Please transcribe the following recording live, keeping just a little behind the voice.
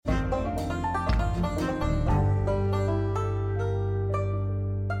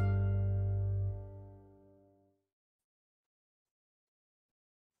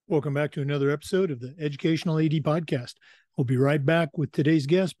Welcome back to another episode of the Educational AD Podcast. We'll be right back with today's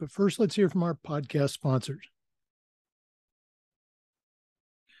guest, but first let's hear from our podcast sponsors.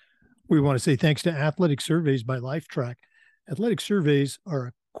 We want to say thanks to Athletic Surveys by Lifetrack. Athletic surveys are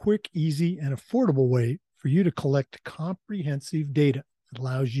a quick, easy, and affordable way for you to collect comprehensive data that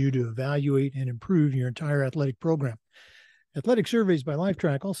allows you to evaluate and improve your entire athletic program. Athletic Surveys by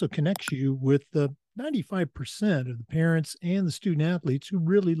Lifetrack also connects you with the 95% of the parents and the student athletes who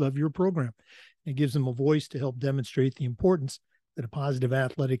really love your program. It gives them a voice to help demonstrate the importance that a positive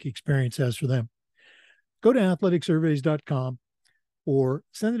athletic experience has for them. Go to athleticsurveys.com or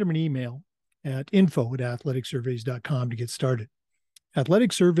send them an email at info@athleticsurveys.com to get started.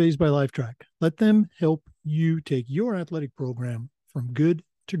 Athletic Surveys by Lifetrack. Let them help you take your athletic program from good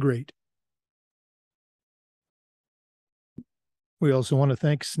to great. We also want to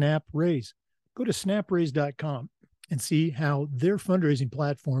thank SnapRaise. Go to snapraise.com and see how their fundraising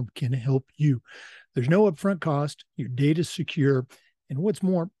platform can help you. There's no upfront cost. Your data is secure. And what's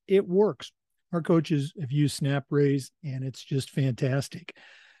more, it works. Our coaches have used SnapRaise, and it's just fantastic.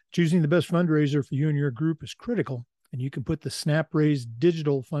 Choosing the best fundraiser for you and your group is critical, and you can put the SnapRaise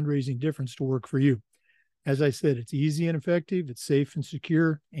digital fundraising difference to work for you. As I said, it's easy and effective, it's safe and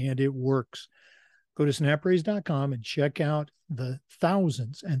secure, and it works. Go to snapraise.com and check out the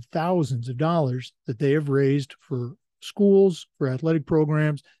thousands and thousands of dollars that they have raised for schools, for athletic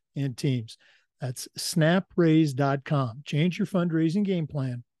programs, and teams. That's snapraise.com. Change your fundraising game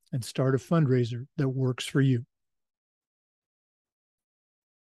plan and start a fundraiser that works for you.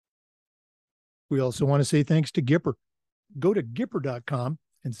 We also want to say thanks to Gipper. Go to Gipper.com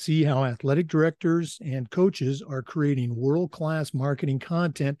and see how athletic directors and coaches are creating world-class marketing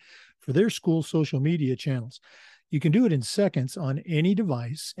content for their school social media channels. You can do it in seconds on any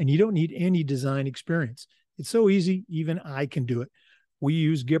device, and you don't need any design experience. It's so easy, even I can do it. We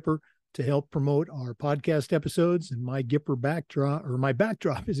use Gipper to help promote our podcast episodes, and my Gipper backdrop, or my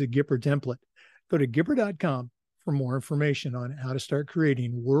backdrop, is a Gipper template. Go to Gipper.com for more information on how to start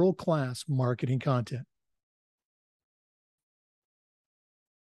creating world-class marketing content.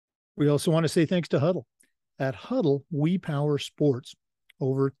 We also want to say thanks to Huddle. At Huddle, we power sports.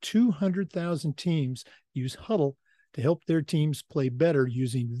 Over 200,000 teams use Huddle to help their teams play better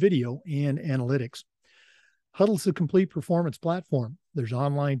using video and analytics. Huddle's a complete performance platform. There's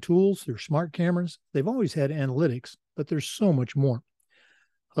online tools, there's smart cameras. They've always had analytics, but there's so much more.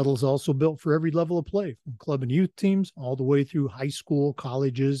 Huddle's also built for every level of play, from club and youth teams all the way through high school,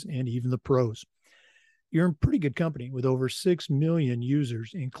 colleges, and even the pros. You're in pretty good company with over 6 million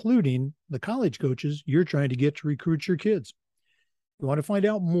users, including the college coaches you're trying to get to recruit your kids. You want to find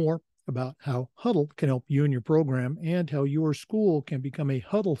out more about how Huddle can help you and your program and how your school can become a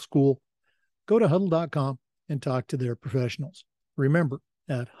Huddle school, go to huddle.com and talk to their professionals. Remember,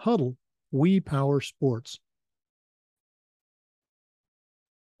 at Huddle, we power sports.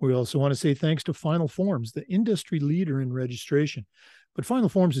 We also want to say thanks to Final Forms, the industry leader in registration. But Final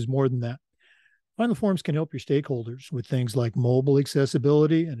Forms is more than that. Final Forms can help your stakeholders with things like mobile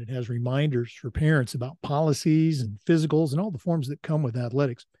accessibility, and it has reminders for parents about policies and physicals and all the forms that come with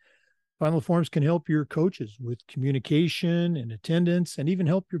athletics. Final Forms can help your coaches with communication and attendance, and even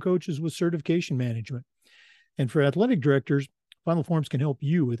help your coaches with certification management. And for athletic directors, Final Forms can help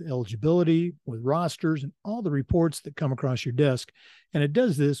you with eligibility, with rosters, and all the reports that come across your desk. And it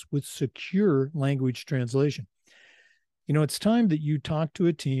does this with secure language translation. You know, it's time that you talk to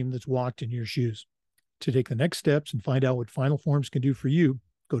a team that's walked in your shoes. To take the next steps and find out what Final Forms can do for you,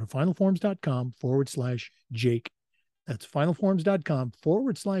 go to finalforms.com/Jake. That's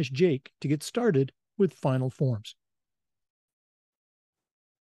finalforms.com/Jake to get started with Final Forms.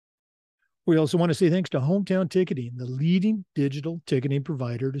 We also want to say thanks to Hometown Ticketing, the leading digital ticketing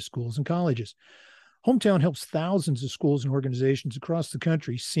provider to schools and colleges. Hometown helps thousands of schools and organizations across the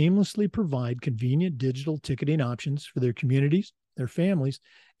country seamlessly provide convenient digital ticketing options for their communities, their families,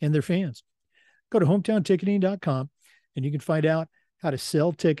 and their fans. Go to hometownticketing.com and you can find out how to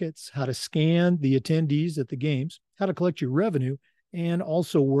sell tickets, how to scan the attendees at the games, how to collect your revenue, and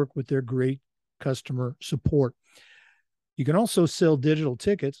also work with their great customer support. You can also sell digital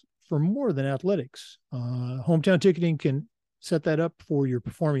tickets for more than athletics. Hometown Ticketing can set that up for your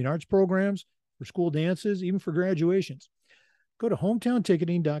performing arts programs, for school dances, even for graduations. Go to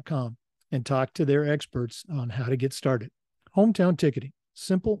hometownticketing.com and talk to their experts on how to get started. Hometown Ticketing,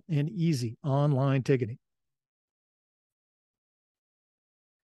 simple and easy online ticketing.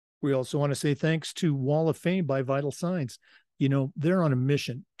 We also want to say thanks to Wall of Fame by Vital Signs. You know, they're on a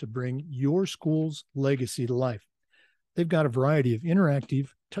mission to bring your school's legacy to life. They've got a variety of interactive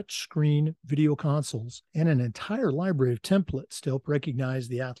touchscreen video consoles, and an entire library of templates to help recognize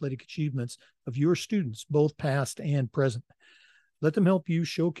the athletic achievements of your students, both past and present. Let them help you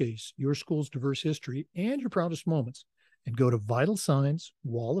showcase your school's diverse history and your proudest moments. And go to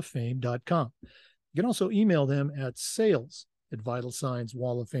vitalsignswalloffame.com. You can also email them at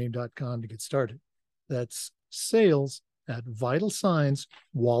sales@vitalsignswalloffame.com to get started. That's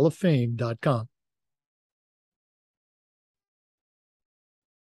sales@vitalsignswalloffame.com.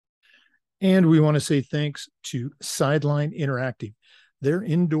 And we want to say thanks to Sideline Interactive. Their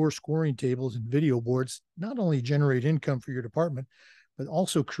indoor scoring tables and video boards not only generate income for your department, but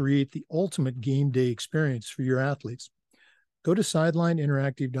also create the ultimate game day experience for your athletes. Go to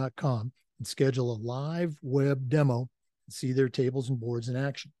sidelineinteractive.com and schedule a live web demo and see their tables and boards in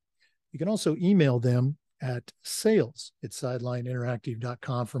action. You can also email them at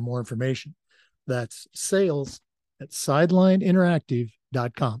sales@sidelineinteractive.com for more information. That's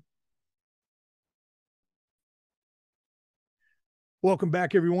sales@sidelineinteractive.com. Welcome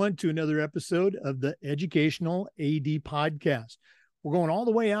back, everyone, to another episode of the Educational AD Podcast. We're going all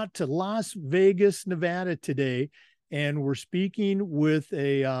the way out to Las Vegas, Nevada today, and we're speaking with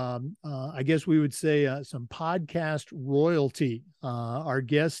I guess we would say some podcast royalty. Our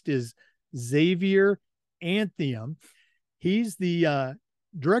guest is Xavier Anthiam. He's the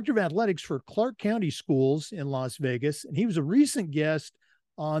Director of Athletics for Clark County Schools in Las Vegas, and he was a recent guest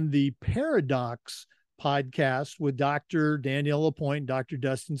on the Paradox podcast with Dr. Danielle LaPointe and Dr.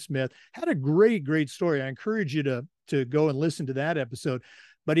 Dustin Smith. Had a great story. I encourage you to go and listen to that episode.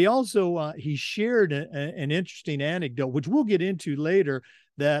 But he also he shared an interesting anecdote, which we'll get into later,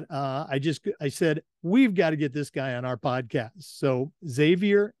 that I said, we've got to get this guy on our podcast. So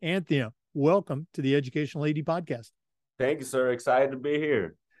Xavier Anthiam, welcome to the Educational AD Podcast. Thank you, sir. Excited to be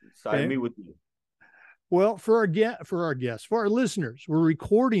here. Excited to be with you. Well, for our guests, for our listeners, we're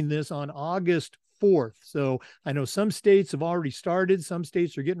recording this on August 4th. So I know some states have already started. Some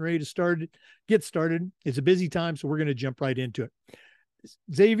states are getting ready to get started. It's a busy time, so we're going to jump right into it.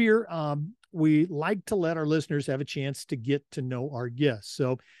 Xavier, we like to let our listeners have a chance to get to know our guests.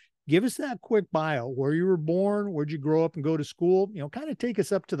 So give us that quick bio, where you were born, where'd you grow up and go to school, kind of take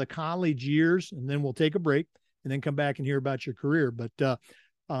us up to the college years, and then we'll take a break and then come back and hear about your career. But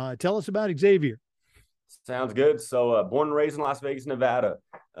tell us about Xavier. Sounds good. So born and raised in Las Vegas, Nevada.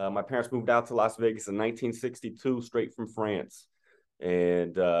 My parents moved out to Las Vegas in 1962, straight from France.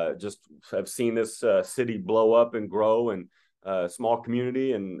 And just have seen this city blow up and grow, and small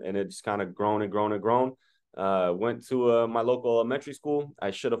community, and it's kind of grown and grown and grown. Went to my local elementary school.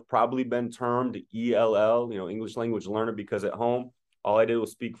 I should have probably been termed ELL, English language learner, because at home, all I did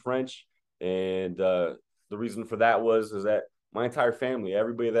was speak French. And the reason for that is that my entire family,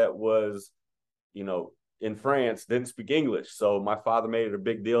 everybody that was, in France, didn't speak English. So my father made it a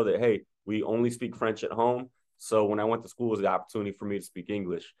big deal that, hey, we only speak French at home. So when I went to school, it was the opportunity for me to speak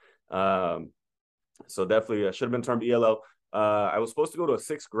English. So definitely I should have been termed ELL. I was supposed to go to a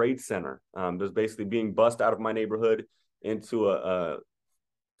 6th grade center. Just basically being bussed out of my neighborhood into a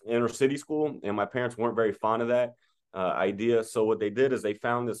inner city school, and my parents weren't very fond of that idea. So what they did is they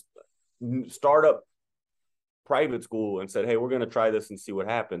found this startup private school and said, hey, we're going to try this and see what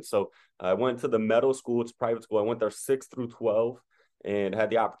happens. So I went to the Meadow School. It's a private school. I went there 6 through 12 and had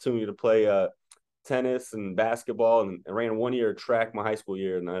the opportunity to play tennis and basketball, and ran 1 year track my high school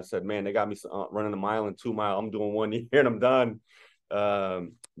year. And I said, man, they got me running a mile and 2 mile. I'm doing 1 year and I'm done.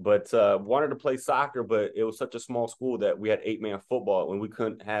 But wanted to play soccer, but it was such a small school that we had 8-man football, and we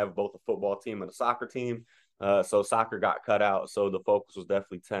couldn't have both a football team and a soccer team. So soccer got cut out. So the focus was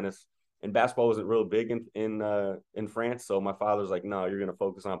definitely tennis. And basketball wasn't real big in France. So my father's like, no, you're going to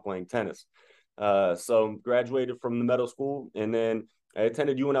focus on playing tennis. So graduated from the Meadow School, and then I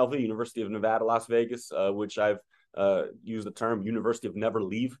attended UNLV, University of Nevada, Las Vegas, which I've used the term University of Never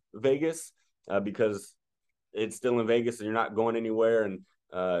Leave Vegas, because it's still in Vegas and you're not going anywhere. And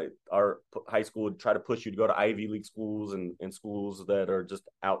our high school would try to push you to go to Ivy League schools and schools that are just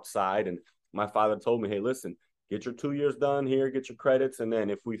outside. And my father told me, hey, listen, get your 2 years done here, get your credits. And then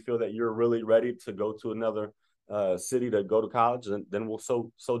if we feel that you're really ready to go to another city to go to college, then we'll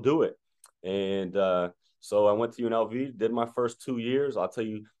so do it. And so I went to UNLV, did my first 2 years. I'll tell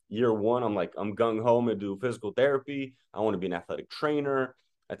you, year one, I'm gung ho to do physical therapy. I want to be an athletic trainer.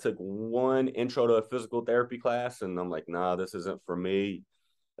 I took one intro to a physical therapy class, and I'm like, nah, this isn't for me.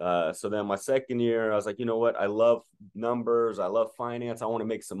 So then my second year, I was like, you know what? I love numbers. I love finance. I want to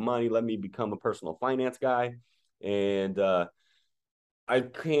make some money. Let me become a personal finance guy. And I I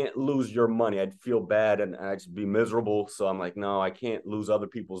can't lose your money. I'd feel bad and I'd just be miserable. So I'm like, no, I can't lose other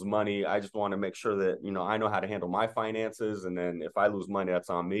people's money. I just want to make sure that, I know how to handle my finances. And then if I lose money, that's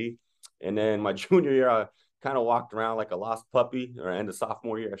on me. And then my junior year, I kind of walked around like a lost puppy, or end of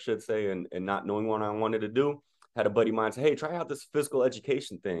sophomore year, I should say, and not knowing what I wanted to do. Had a buddy of mine say, hey, try out this physical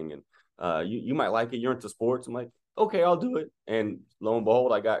education thing. And you might like it. You're into sports. I'm like, okay, I'll do it. And lo and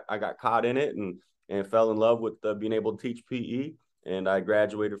behold, I got caught in it and fell in love with being able to teach PE. And I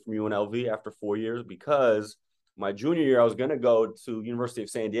graduated from UNLV after 4 years because my junior year I was going to go to University of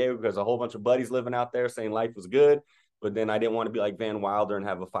San Diego because a whole bunch of buddies living out there saying life was good. But then I didn't want to be like Van Wilder and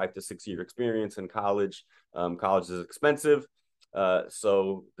have a 5 to 6 year experience in college. College is expensive.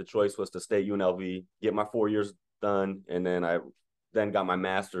 So the choice was to stay at UNLV, get my 4 years done, and then I got my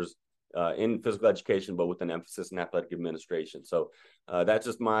master's in physical education, but with an emphasis in athletic administration. So that's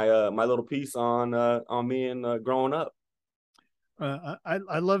just my my little piece on me and growing up.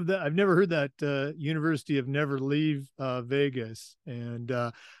 I love that. I've never heard that University of Never Leave Vegas. And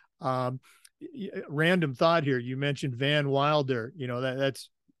random thought here. You mentioned Van Wilder. That's,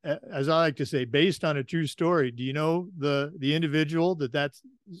 as I like to say, based on a true story. Do you know the individual that's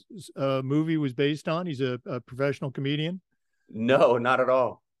movie was based on? He's a professional comedian. No, not at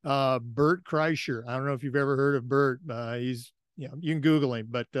all. Bert Kreischer. I don't know if you've ever heard of Bert. He's, you can Google him,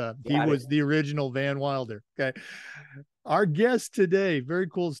 but he was the original Van Wilder. Okay. Our guest today, very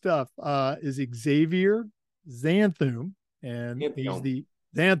cool stuff, is Xavier Xanthum, and he's the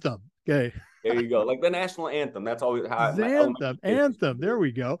Xanthum. Okay. There you go. Like the national anthem. That's always how Xanthum. Anthem. There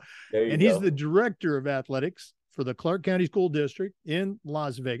we go. And he's the director of athletics for the Clark County School District in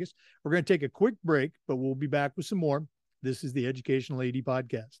Las Vegas. We're going to take a quick break, but we'll be back with some more. This is the Educational AD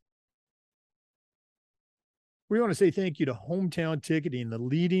Podcast. We want to say thank you to Hometown Ticketing, the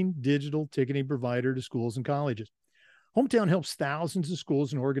leading digital ticketing provider to schools and colleges. Hometown helps thousands of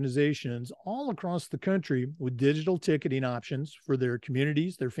schools and organizations all across the country with digital ticketing options for their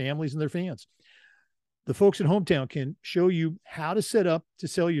communities, their families, and their fans. The folks at Hometown can show you how to set up to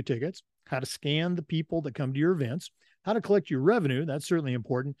sell your tickets, how to scan the people that come to your events, how to collect your revenue. That's certainly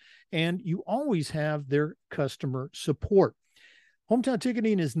important. And you always have their customer support. Hometown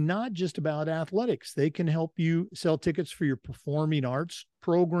Ticketing is not just about athletics. They can help you sell tickets for your performing arts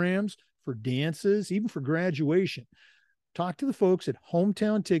programs, for dances, even for graduation. Talk to the folks at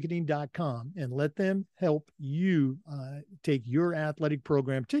hometownticketing.com and let them help you take your athletic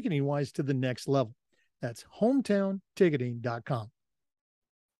program ticketing wise to the next level. That's hometownticketing.com.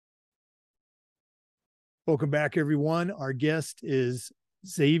 Welcome back, everyone. Our guest is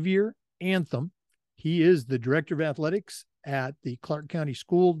Xavier Xanthum. He is the director of athletics at the Clark County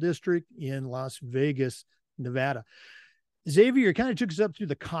School District in Las Vegas, Nevada. Xavier kind of took us up through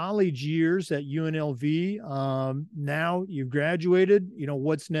the college years at UNLV. Now you've graduated.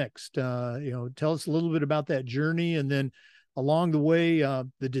 What's next? Tell us a little bit about that journey, and then along the way,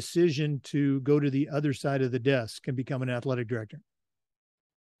 the decision to go to the other side of the desk and become an athletic director.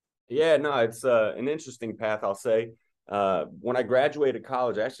 Yeah, no, it's an interesting path, I'll say. When I graduated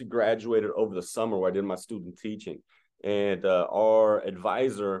college, I actually graduated over the summer where I did my student teaching, and our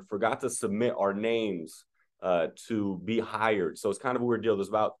advisor forgot to submit our names to be hired. So it's kind of a weird deal. There's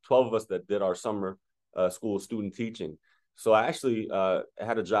about 12 of us that did our summer school student teaching. So I actually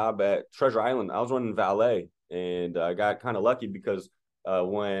had a job at Treasure Island. I was running valet, and I got kind of lucky because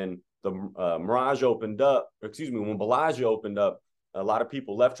when the Mirage opened up, when Bellagio opened up, a lot of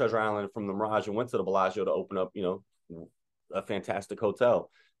people left Treasure Island from the Mirage and went to the Bellagio to open up, a fantastic hotel.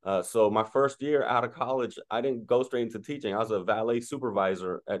 So my first year out of college, I didn't go straight into teaching. I was a valet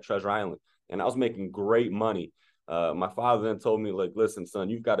supervisor at Treasure Island, and I was making great money. My father then told me, like, listen, son,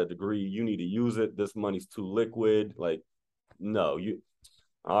 you've got a degree. You need to use it. This money's too liquid. Like, no,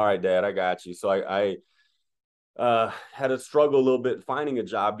 all right, Dad, I got you. So I had to struggle a little bit finding a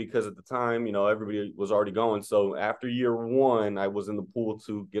job because at the time, everybody was already going. So after year one, I was in the pool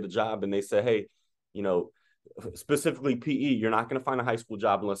to get a job, and they said, hey, specifically PE, you're not going to find a high school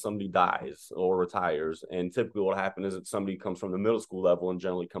job unless somebody dies or retires. And typically what happens is that somebody comes from the middle school level and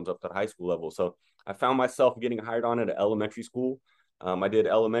generally comes up to the high school level. So I found myself getting hired on at an elementary school. I did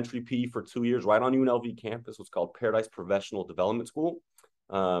elementary PE for 2 years right on UNLV campus. It's called Paradise Professional Development School.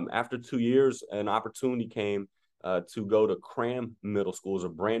 After 2 years, an opportunity came to go to Cram Middle School. It's a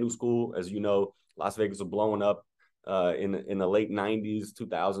brand new school. As you know, Las Vegas was blowing up in the late 90s,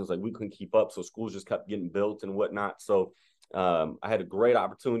 2000s. Like, we couldn't keep up, so schools just kept getting built and whatnot. So I had a great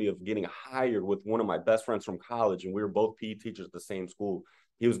opportunity of getting hired with one of my best friends from college, and we were both PE teachers at the same school.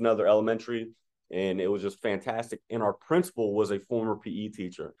 He was another elementary, and it was just fantastic. And our principal was a former PE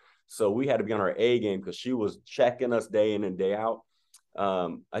teacher, so we had to be on our A game because she was checking us day in and day out.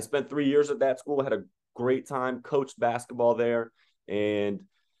 I spent 3 years at that school, had a great time, coached basketball there. And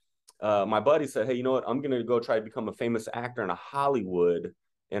my buddy said, hey, you know what? I'm going to go try to become a famous actor in Hollywood.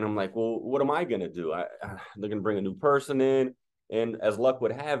 And I'm like, well, what am I going to do? They're going to bring a new person in. And as luck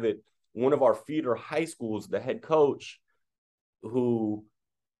would have it, one of our feeder high schools, the head coach, who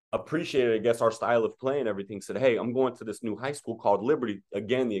appreciated, I guess, our style of play and everything, said, hey, I'm going to this new high school called Liberty.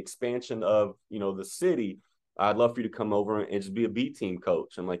 Again, the expansion of, the city. I'd love for you to come over and just be a B team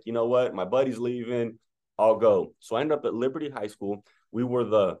coach. I'm like, you know what? My buddy's leaving. I'll go. So I ended up at Liberty High School. We were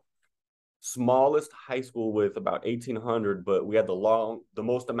the smallest high school with about 1,800, but we had the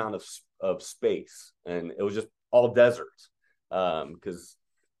most amount of space, and it was just all deserts because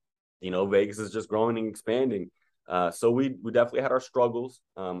Vegas is just growing and expanding. So we definitely had our struggles.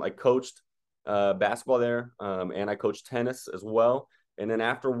 I coached basketball there, and I coached tennis as well. And then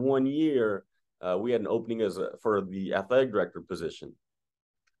after 1 year, we had an opening for the athletic director position,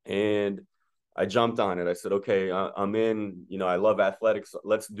 and I jumped on it. I said, okay, I'm in. I love athletics.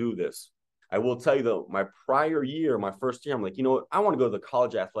 Let's do this. I will tell you though, my first year, I'm like, you know what? I want to go the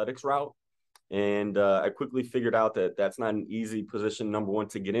college athletics route. And I quickly figured out that that's not an easy position, number one,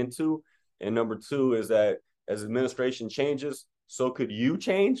 to get into. And number two is that as administration changes, so could you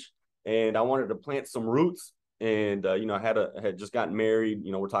change. And I wanted to plant some roots. And, I had just gotten married.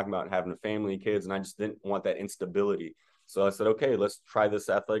 We're talking about having a family and kids, and I just didn't want that instability. So I said, okay, let's try this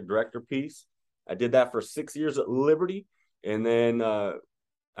athletic director piece. I did that for 6 years at Liberty. And then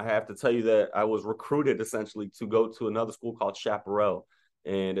I have to tell you that I was recruited essentially to go to another school called Chaparral.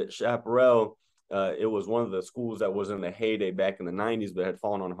 And at Chaparral, it was one of the schools that was in the heyday back in the 90s, but had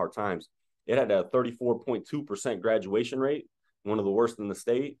fallen on hard times. It had a 34.2% graduation rate, one of the worst in the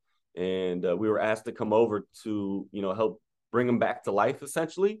state. And we were asked to come over to, help bring them back to life,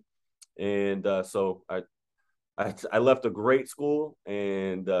 essentially. And so I left a great school,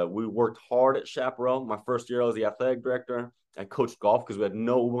 and we worked hard at Chaparral. My first year, I was the athletic director. I coached golf because we had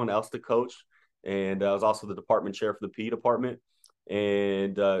no one else to coach. And I was also the department chair for the PE department.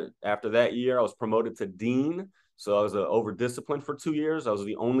 And after that year, I was promoted to dean. So I was over disciplined for 2 years. I was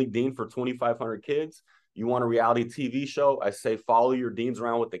the only dean for 2,500 kids. You want a reality TV show? I say follow your deans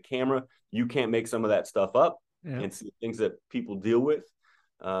around with the camera. You can't make some of that stuff up and see things that people deal with.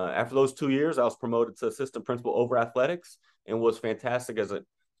 After those 2 years, I was promoted to assistant principal over athletics, and was fantastic as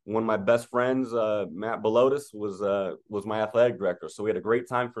one of my best friends, Matt Belotis, was my athletic director. So we had a great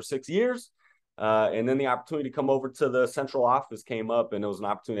time for 6 years. And then the opportunity to come over to the central office came up, and it was an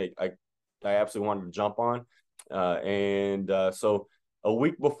opportunity I absolutely wanted to jump on. So a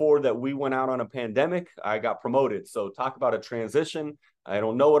week before that we went out on a pandemic, I got promoted. So talk about a transition. I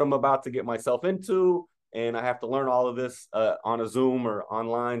don't know what I'm about to get myself into, and I have to learn all of this on a Zoom or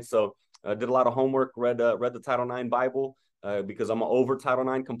online. So I did a lot of homework, read the Title IX Bible because I'm over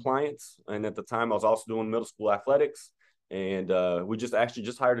Title IX compliance. And at the time I was also doing middle school athletics. And we just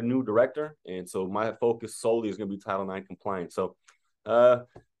hired a new director. And so my focus solely is going to be Title IX compliance. So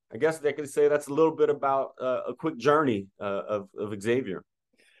I guess they could say that's a little bit about a quick journey of Xavier.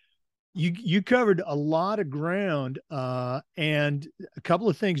 You covered a lot of ground, and a couple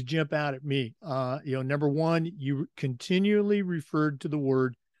of things jump out at me. Number one, you continually referred to the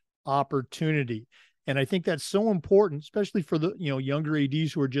word opportunity. And I think that's so important, especially for the younger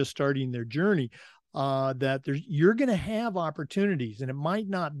ADs who are just starting their journey, that you're going to have opportunities, and it might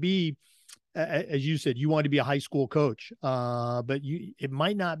not be, as you said, you want to be a high school coach, but it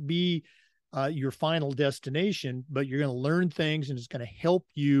might not be your final destination, but you're going to learn things, and it's going to help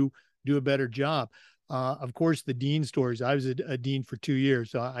you do a better job. Of course, the dean stories. I was a dean for 2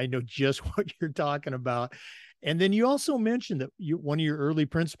 years, so I know just what you're talking about. And then you also mentioned that one of your early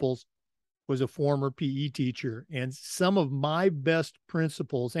principals was a former PE teacher, and some of my best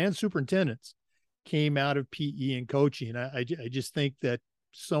principals and superintendents came out of PE and coaching. I just think that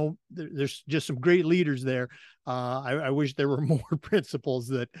there's just some great leaders there. I wish there were more principals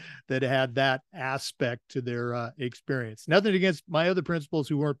that had that aspect to their experience. Nothing against my other principals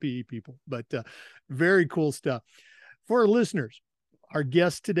who weren't PE people, but very cool stuff. For our listeners, our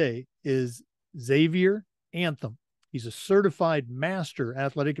guest today is Xavier Anthem. He's a certified master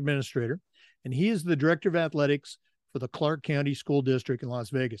athletic administrator, and he is the director of athletics for the Clark County School District in Las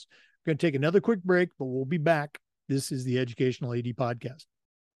Vegas. We're going to take another quick break, but we'll be back. This is the Educational AD Podcast.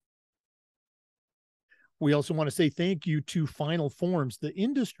 We also want to say thank you to Final Forms, the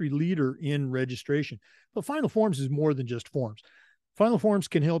industry leader in registration. But Final Forms is more than just forms. Final Forms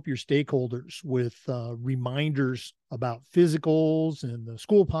can help your stakeholders with reminders about physicals and the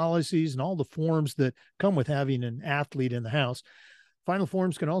school policies and all the forms that come with having an athlete in the house. Final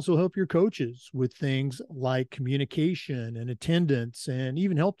Forms can also help your coaches with things like communication and attendance, and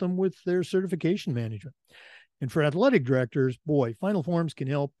even help them with their certification management. And for athletic directors, boy, Final Forms can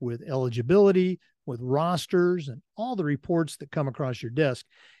help with eligibility, with rosters, and all the reports that come across your desk.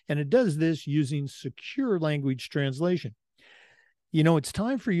 And it does this using secure language translation. You know, it's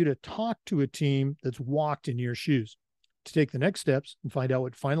time for you to talk to a team that's walked in your shoes. To take the next steps and find out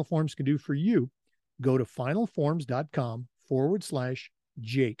what Final Forms can do for you, go to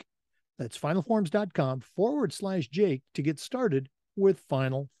finalforms.com/Jake. That's finalforms.com/Jake to get started with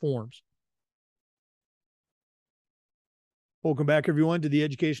Final Forms. Welcome back, everyone, to the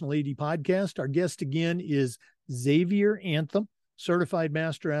Educational AD Podcast. Our guest again is Xavier Anthem, Certified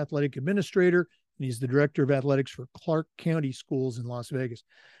Master Athletic Administrator, and he's the Director of Athletics for Clark County Schools in Las Vegas.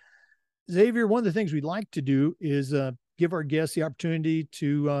 Xavier, one of the things we'd like to do is give our guests the opportunity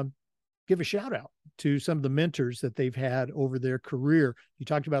to give a shout out to some of the mentors that they've had over their career. You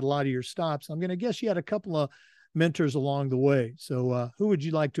talked about a lot of your stops. I'm going to guess you had a couple of mentors along the way. So who would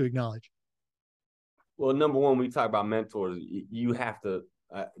you like to acknowledge? Well, number one, when we talk about mentors, you have to,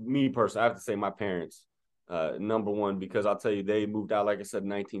 me personally, I have to say my parents, number one, because I'll tell you, they moved out, like I said, in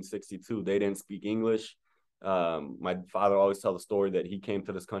 1962. They didn't speak English. My father always tell the story that he came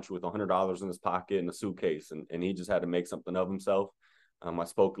to this country with $100 in his pocket and a suitcase, and he just had to make something of himself. I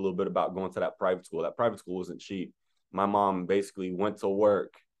spoke a little bit about going to that private school. That private school wasn't cheap. My mom basically went to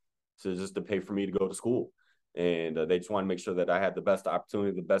work to pay for me to go to school. And they just wanted to make sure that I had the best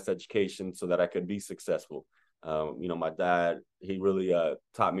opportunity, the best education so that I could be successful. My dad, he really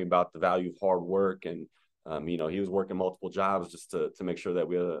taught me about the value of hard work. And, he was working multiple jobs just to make sure that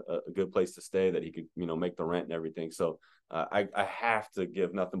we had a good place to stay, that he could, make the rent and everything. So I have to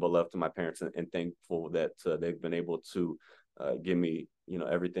give nothing but love to my parents and thankful that they've been able to give me,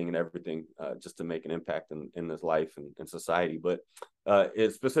 everything just to make an impact in this life and society. But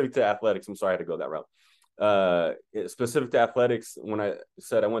it's specific to athletics. I'm sorry I had to go that route. Specific to athletics, when I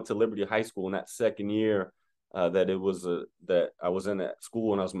said I went to Liberty High School in that second year, that I was in that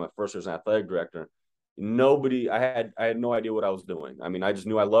school and I was my first year as an athletic director, I had no idea what I was doing. I mean, I just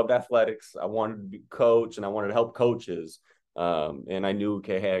knew I loved athletics. I wanted to be coach and I wanted to help coaches. And I knew,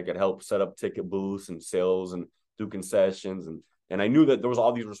 okay, hey, I could help set up ticket booths and sales and do concessions. And I knew that there was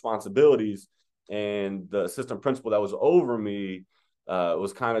all these responsibilities, and the assistant principal that was over me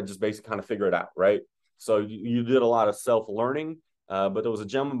was kind of just basically figure it out. Right. So you did a lot of self-learning, but there was a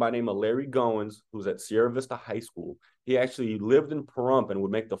gentleman by the name of Larry Goins, who's at Sierra Vista High School. He actually lived in Pahrump and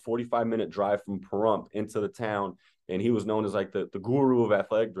would make the 45-minute drive from Pahrump into the town, and he was known as like the guru of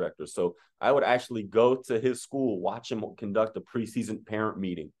athletic directors. So I would actually go to his school, watch him conduct a preseason parent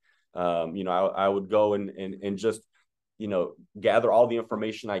meeting. I would go and just gather all the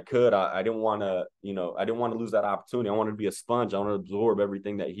information I could. I didn't want to lose that opportunity. I wanted to be a sponge. I wanted to absorb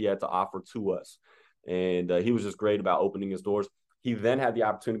everything that he had to offer to us. And he was just great about opening his doors. He then had the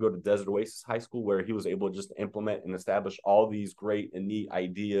opportunity to go to Desert Oasis High School, where he was able to just implement and establish all these great and neat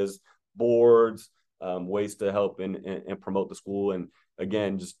ideas, boards, ways to help and promote the school. And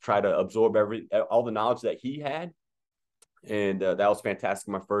again, just try to absorb all the knowledge that he had. And that was fantastic.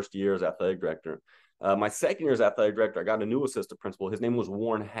 My first year as athletic director. My second year as athletic director, I got a new assistant principal. His name was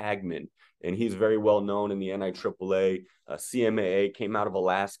Warren Hagman, and he's very well known in the NIAAA. CMAA, came out of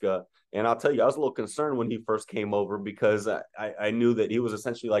Alaska. And I'll tell you, I was a little concerned when he first came over because I knew that he was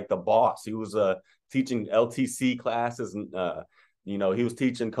essentially like the boss. He was teaching LTC classes and, he was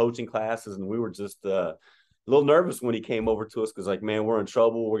teaching coaching classes. And we were just a little nervous when he came over to us because, like, man, we're in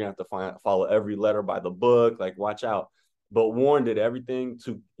trouble. We're going to have to follow every letter by the book. Like, watch out. But Warren did everything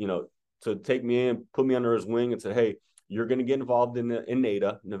to take me in, put me under his wing and said, hey, you're going to get involved in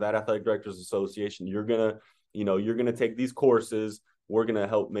NADA, Nevada Athletic Directors Association. You're going to take these courses. We're going to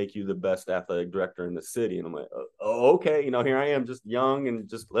help make you the best athletic director in the city. And I'm like, oh, okay. Here I am, just young, and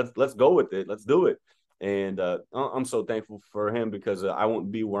just let's go with it. Let's do it. And I'm so thankful for him because I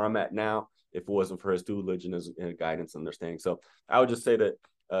wouldn't be where I'm at now if it wasn't for his tutelage and his guidance and understanding. So I would just say that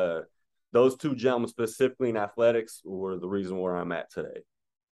those two gentlemen, specifically in athletics, were the reason where I'm at today.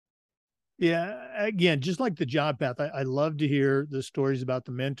 Yeah, again, just like the job path, I love to hear the stories about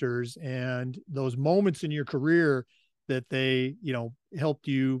the mentors and those moments in your career that they, helped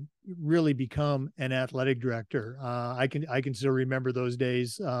you really become an athletic director. I can still remember those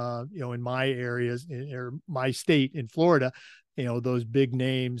days, in my areas or my state in Florida, those big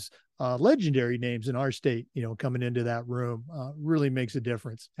names, legendary names in our state, coming into that room really makes a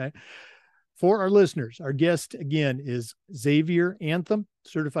difference. Okay. For our listeners, our guest again is Xavier Anthem,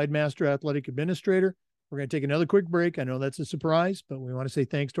 Certified Master Athletic Administrator. We're going to take another quick break. I know that's a surprise, but we want to say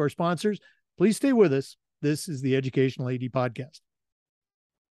thanks to our sponsors. Please stay with us. This is the Educational AD Podcast.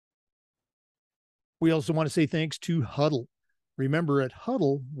 We also want to say thanks to Huddle. Remember, at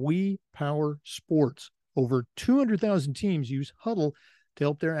Huddle, we power sports. Over 200,000 teams use Huddle to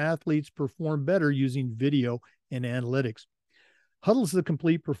help their athletes perform better using video and analytics. Huddle is the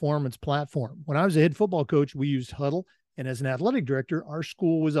complete performance platform. When I was a head football coach, we used Huddle. And as an athletic director, our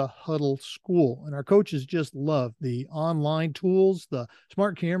school was a Huddle school. And our coaches just love the online tools, the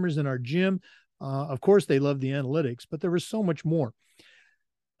smart cameras in our gym. Of course, they love the analytics, but there was so much more.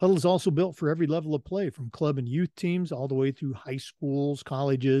 Huddle is also built for every level of play, from club and youth teams all the way through high schools,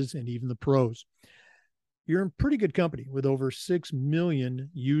 colleges, and even the pros. You're in pretty good company with over 6 million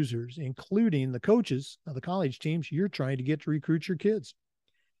users, including the coaches of the college teams you're trying to get to recruit your kids.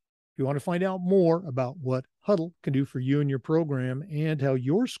 If you want to find out more about what Huddle can do for you and your program and how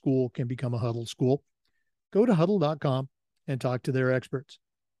your school can become a Huddle school, go to huddle.com and talk to their experts.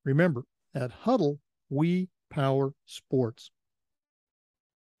 Remember, at Huddle, we power sports.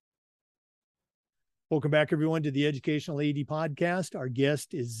 Welcome back, everyone, to the Educational AD Podcast. Our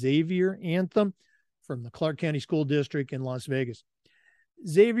guest is Xavier Anthem from the Clark County School District in Las Vegas.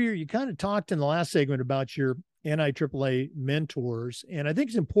 Xavier, you kind of talked in the last segment about your NIAAA mentors, and I think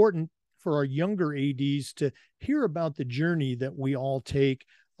it's important for our younger ADs to hear about the journey that we all take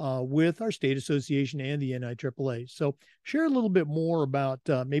with our state association and the NIAAA. So share a little bit more about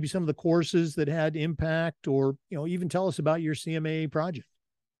maybe some of the courses that had impact, or even tell us about your CMAA project.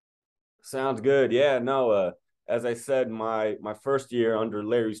 Sounds good. Yeah, no, as I said, my first year under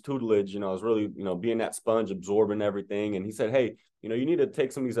Larry's tutelage, I was really, being that sponge, absorbing everything. And he said, hey, you need to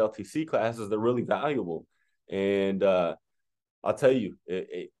take some of these LTC classes. They're really valuable. And I'll tell you,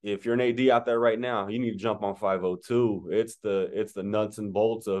 if you're an AD out there right now, you need to jump on 502. It's the nuts and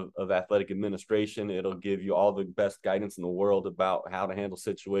bolts of athletic administration. It'll give you all the best guidance in the world about how to handle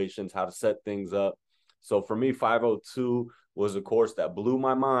situations, how to set things up. So for me, 502 was a course that blew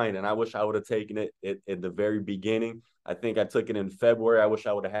my mind, and I wish I would have taken it at the very beginning. I think I took it in February. I wish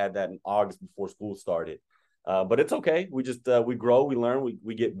I would have had that in August before school started. But it's okay. We just we grow, we learn,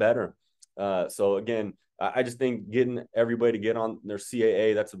 we get better. So again, I just think getting everybody to get on their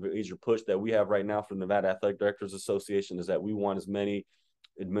CAA, that's a major push that we have right now from the Nevada Athletic Directors Association, is that we want as many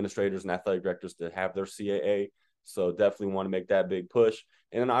administrators and athletic directors to have their CAA. So definitely want to make that big push.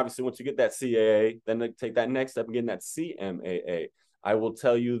 And then obviously once you get that CAA, then take that next step and getting that CMAA. I will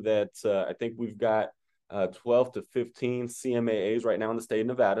tell you that I think we've got 12 to 15 CMAAs right now in the state of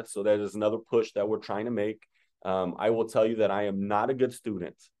Nevada. So that is another push that we're trying to make. I will tell you that I am not a good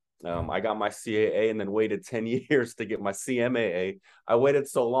student. I got my CAA and then waited 10 years to get my CMAA. I waited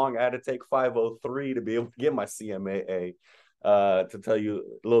so long, I had to take 503 to be able to get my CMAA, to tell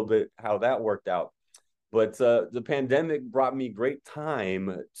you a little bit how that worked out. But the pandemic brought me great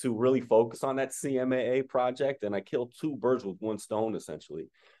time to really focus on that CMAA project, and I killed two birds with one stone, essentially.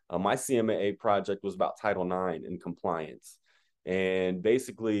 My CMAA project was about Title IX and compliance. And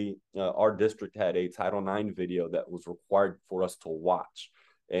basically, our district had a Title IX video that was required for us to watch.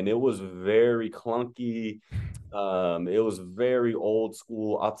 And it was very clunky. It was very old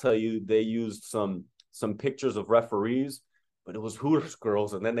school. I'll tell you, they used some pictures of referees, but it was Hooters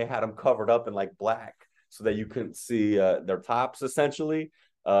girls, and then they had them covered up in like black so that you couldn't see their tops, essentially.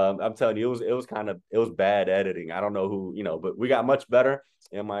 I'm telling you, it was bad editing. I don't know who, but we got much better.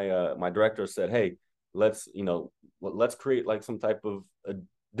 And my director said, hey, let's create like some type of a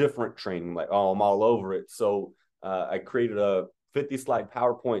different training. Like, oh, I'm all over it. So I created a 50-slide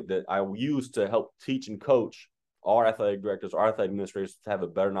PowerPoint that I used to help teach and coach our athletic directors, our athletic administrators, to have a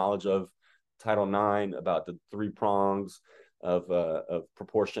better knowledge of Title IX, about the 3 prongs of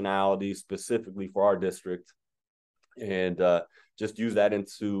proportionality specifically for our district, and just use that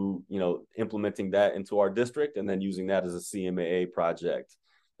into, implementing that into our district, and then using that as a CMAA project.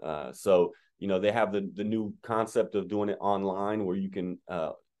 So, they have the new concept of doing it online where you can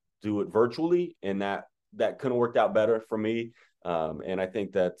do it virtually, and that couldn't have worked out better for me. And I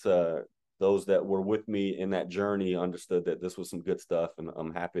think that those that were with me in that journey understood that this was some good stuff, and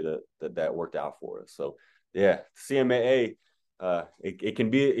I'm happy that worked out for us. So yeah, CMAA, it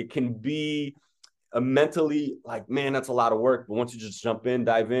can be a mentally like, man, that's a lot of work. But once you just jump in,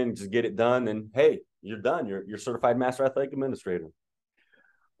 dive in, just get it done, and hey, you're done. You're certified master athletic administrator.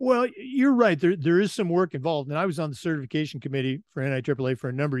 Well, you're right. There is some work involved, and I was on the certification committee for NIAAA for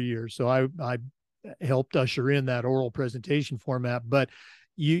a number of years, so I helped usher in that oral presentation format. But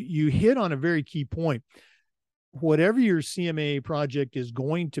you hit on a very key point. Whatever your CMAA project is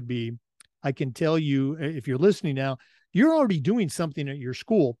going to be, I can tell you, if you're listening now, you're already doing something at your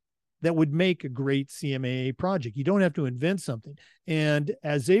school that would make a great CMAA project. You don't have to invent something. And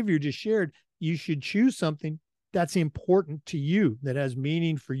as Xavier just shared, you should choose something that's important to you, that has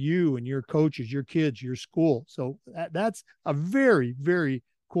meaning for you and your coaches, your kids, your school. So that's a very, very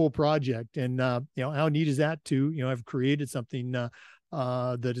cool project. And, how neat is that to, have created something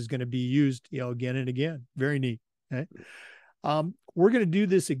that is going to be used, again and again. Very neat. Okay? We're going to do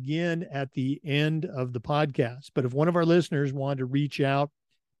this again at the end of the podcast. But if one of our listeners wanted to reach out,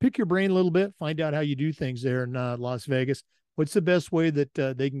 pick your brain a little bit, find out how you do things there in Las Vegas, what's the best way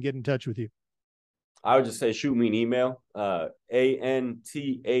that they can get in touch with you? I would just say shoot me an email,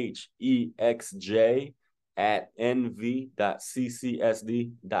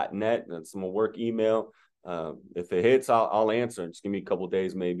 anthexej@nv.ccsd.net. That's my work email. If it hits, I'll answer. Just give me a couple of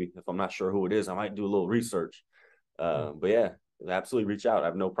days, maybe. If I'm not sure who it is, I might do a little research. But yeah, absolutely reach out. I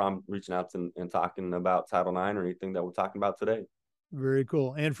have no problem reaching out and talking about Title IX or anything that we're talking about today. Very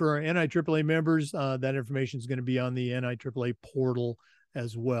cool. And for our NIAAA members, that information is going to be on the NIAAA portal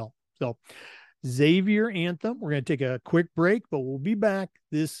as well. So Xavier Anthem, we're going to take a quick break, but we'll be back.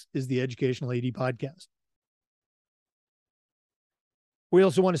 This is the Educational AD Podcast. We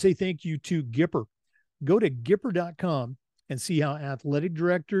also want to say thank you to Gipper. Go to Gipper.com and see how athletic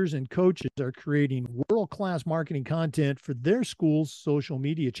directors and coaches are creating world-class marketing content for their school's social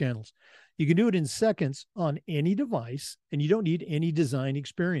media channels. You can do it in seconds on any device, and you don't need any design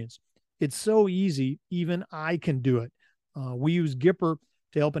experience. It's so easy, even I can do it. We use Gipper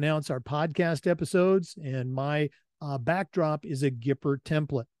to help announce our podcast episodes, and my backdrop is a Gipper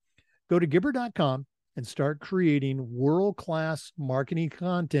template. Go to Gipper.com and start creating world-class marketing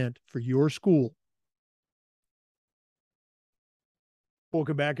content for your school.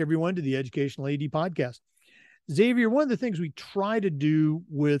 Welcome back, everyone, to the Educational AD Podcast. Xavier, one of the things we try to do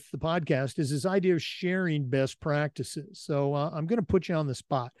with the podcast is this idea of sharing best practices. So I'm going to put you on the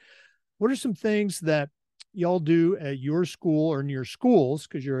spot. What are some things that y'all do at your school or in your schools,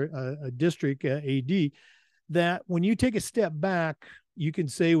 because you're a district AD, that when you take a step back, you can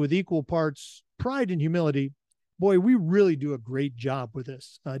say with equal parts pride and humility, boy, we really do a great job with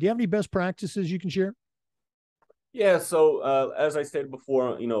this. Do you have any best practices you can share? Yeah, so as I stated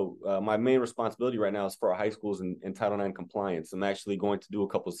before, my main responsibility right now is for our high schools in Title IX compliance. I'm actually going to do a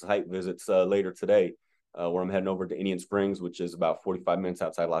couple of site visits later today, where I'm heading over to Indian Springs, which is about 45 minutes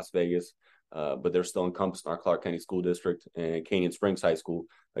outside Las Vegas, but they're still encompassed in our Clark County School District, and Canyon Springs High School,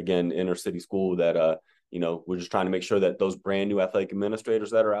 again, inner city school that, we're just trying to make sure that those brand new athletic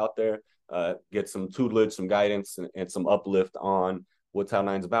administrators that are out there get some tutelage, some guidance, and some uplift on what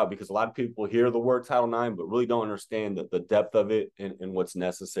Title IX is about, because a lot of people hear the word Title IX, but really don't understand the depth of it and what's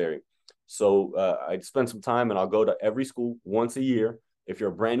necessary. So I spend some time, and I'll go to every school once a year. If you're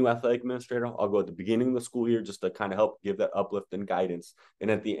a brand new athletic administrator, I'll go at the beginning of the school year just to kind of help give that uplift and guidance. And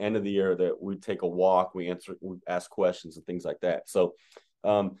at the end of the year, that we take a walk, we ask questions and things like that. So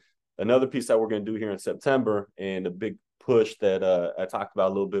another piece that we're going to do here in September, and a big push that I talked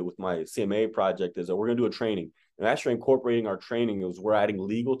about a little bit with my CMA project, is that we're going to do a training. And actually incorporating our training is we're adding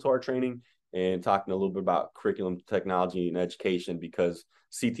legal to our training and talking a little bit about curriculum, technology, and education, because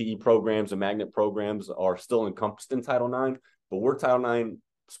CTE programs and magnet programs are still encompassed in Title IX, but we're Title IX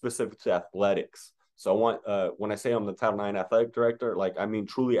specific to athletics. So I want, when I say I'm the Title IX athletic director, I mean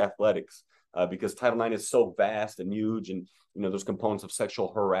truly athletics, because Title IX is so vast and huge, and there's components of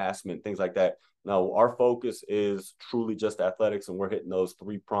sexual harassment, things like that. Now, our focus is truly just athletics, and we're hitting those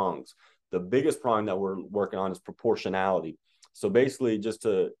three prongs. The biggest prong that we're working on is proportionality. So basically, just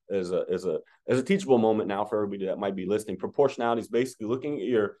as a teachable moment now for everybody that might be listening, proportionality is basically looking at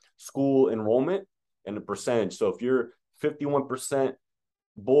your school enrollment and the percentage. So if you're 51%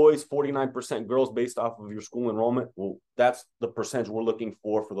 boys, 49% girls based off of your school enrollment, well, that's the percentage we're looking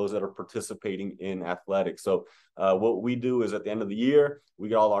for those that are participating in athletics. So what we do is at the end of the year, we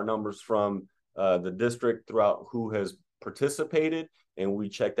get all our numbers from the district throughout who has participated, and we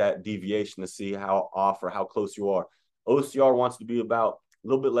check that deviation to see how off or how close you are. OCR wants to be about a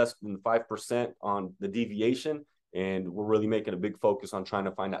little bit less than 5% on the deviation, and we're really making a big focus on trying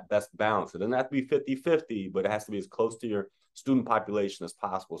to find that best balance. It doesn't have to be 50-50, but it has to be as close to your student population as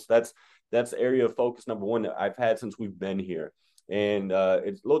possible. So that's area of focus number one that I've had since we've been here. And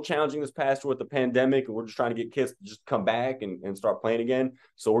it's a little challenging this past year with the pandemic, and we're just trying to get kids to just come back and start playing again.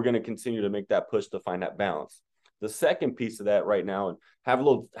 So we're going to continue to make that push to find that balance. The second piece of that right now, and had a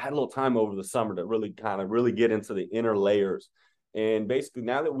little time over the summer to really get into the inner layers. And basically,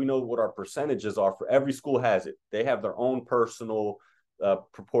 now that we know what our percentages are, for every school has it, they have their own personal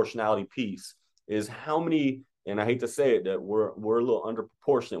proportionality piece, is how many, and I hate to say it, that we're a little under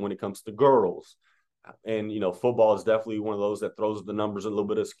proportionate when it comes to girls. And, football is definitely one of those that throws the numbers a little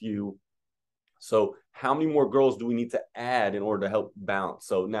bit askew. So how many more girls do we need to add in order to help balance?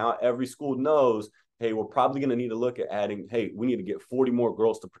 So now every school knows hey, we're probably going to need to look at adding, hey, we need to get 40 more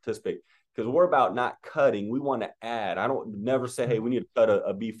girls to participate, because we're about not cutting. We want to add. I don't never say, hey, we need to cut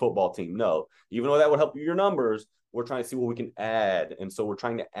a B football team. No, even though that would help your numbers, we're trying to see what we can add. And so we're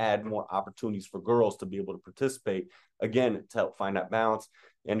trying to add more opportunities for girls to be able to participate, again, to help find that balance.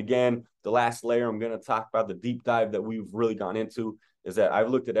 And again, the last layer I'm going to talk about, the deep dive that we've really gone into, is that I've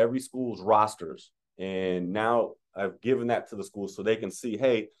looked at every school's rosters, and now I've given that to the schools so they can see,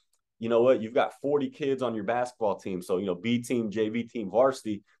 hey, you know what, you've got 40 kids on your basketball team. So, B team, JV team,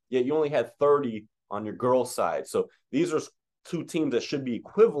 varsity, yet you only had 30 on your girls side. So these are two teams that should be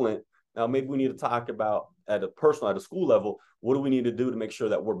equivalent. Now, maybe we need to talk about at a school level, what do we need to do to make sure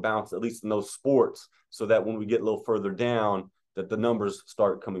that we're balanced, at least in those sports, so that when we get a little further down, that the numbers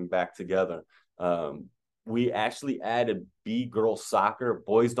start coming back together. We actually added B girls soccer.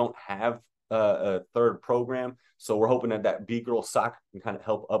 Boys don't have a third program, so we're hoping that B girls soccer can kind of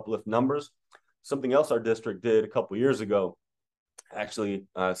help uplift numbers. Something else our district did a couple years ago, actually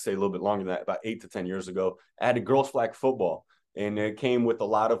say a little bit longer than that, about 8 to 10 years ago, added girls flag football. And it came with a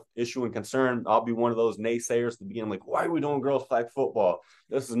lot of issue and concern. I'll be one of those naysayers to begin, like, why are we doing girls flag football?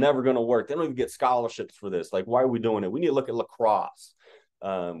 This is never going to work. They don't even get scholarships for this. Like, why are we doing it? We need to look at lacrosse,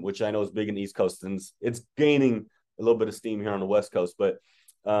 which I know is big in the East Coast, and it's gaining a little bit of steam here on the West Coast. But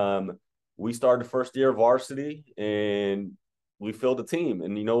we started the first year of varsity, and we filled a team.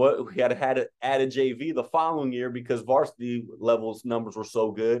 And you know what? We had to add a JV the following year because varsity levels numbers were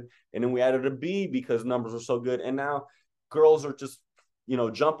so good. And then we added a B because numbers were so good. And now girls are just,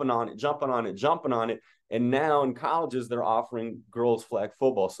 jumping on it. And now in colleges, they're offering girls flag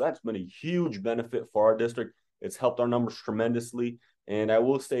football. So that's been a huge benefit for our district. It's helped our numbers tremendously. And I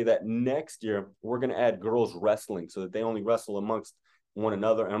will say that next year, we're going to add girls wrestling so that they only wrestle amongst one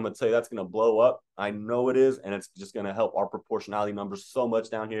another. And I'm going to tell you, that's going to blow up. I know it is. And it's just going to help our proportionality numbers so much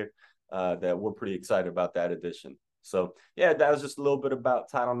down here that we're pretty excited about that addition. So, yeah, that was just a little bit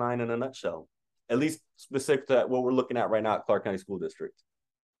about Title IX in a nutshell, at least specific to what we're looking at right now at Clark County School District.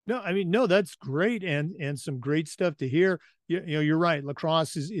 No, that's great, and some great stuff to hear. You're right.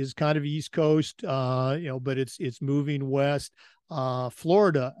 Lacrosse is kind of East Coast, but it's moving west.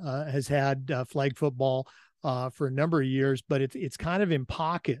 Florida has had flag football for a number of years, but it's kind of in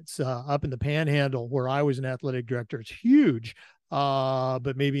pockets up in the Panhandle where I was an athletic director. It's huge.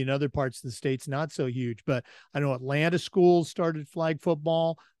 But maybe in other parts of the states, not so huge. But I know Atlanta schools started flag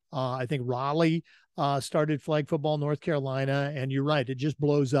football. I think Raleigh started flag football, North Carolina, and you're right, it just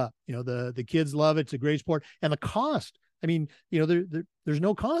blows up. The kids love it. It's a great sport, and the cost. I mean, there's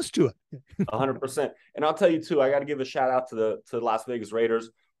no cost to it. 100%. And I'll tell you too, I got to give a shout out to the Las Vegas Raiders.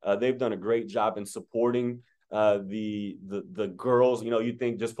 They've done a great job in supporting the girls. You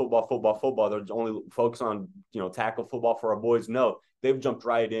think just football. They're only focused on tackle football for our boys. No, they've jumped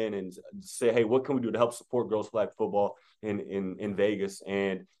right in and say, hey, what can we do to help support girls flag football in Vegas?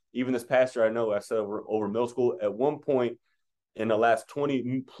 And even this past year, I know I said over middle school, at one point in the last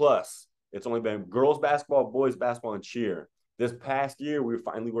 20 plus, it's only been girls basketball, boys basketball, and cheer. This past year, we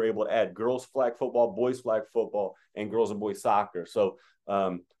finally were able to add girls flag football, boys flag football, and girls and boys soccer. So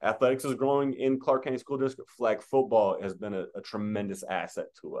athletics is growing in Clark County School District. Flag football has been a tremendous asset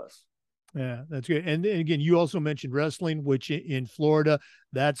to us. Yeah, that's good. And again, you also mentioned wrestling, which in Florida,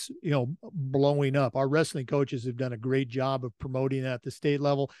 that's, blowing up. Our wrestling coaches have done a great job of promoting that at the state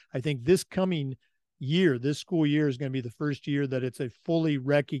level. I think this coming year, this school year, is going to be the first year that it's a fully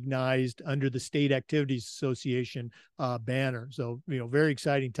recognized under the State Activities Association banner. So, very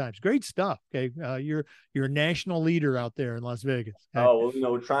exciting times. Great stuff. Okay. You're a national leader out there in Las Vegas. Okay? Oh,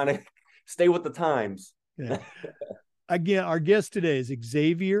 well, we're trying to stay with the times. Yeah. Again, our guest today is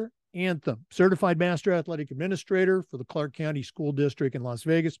Xavier Anthem, Certified Master Athletic Administrator for the Clark County School District in Las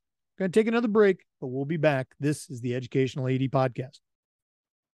Vegas. Going to take another break, but we'll be back. This is the Educational AD Podcast.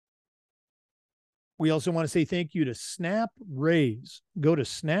 We also want to say thank you to SnapRaise. Go to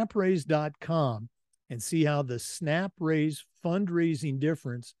snapraise.com and see how the SnapRaise fundraising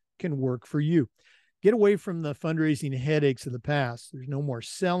difference can work for you. Get away from the fundraising headaches of the past. There's no more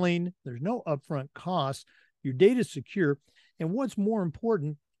selling. There's no upfront costs. Your data is secure. And what's more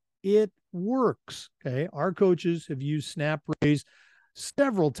important, it works. Okay. Our coaches have used SnapRaise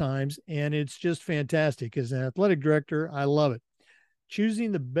several times, and it's just fantastic. As an athletic director, I love it.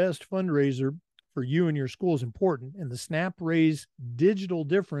 Choosing the best fundraiser for you and your school is important, and the SnapRaise digital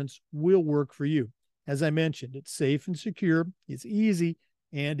difference will work for you. As I mentioned, it's safe and secure, it's easy,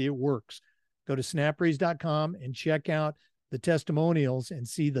 and it works. Go to snapraise.com and check out the testimonials and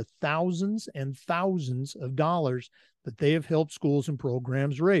see the thousands and thousands of dollars that they have helped schools and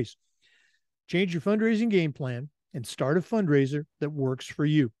programs raise. Change your fundraising game plan and start a fundraiser that works for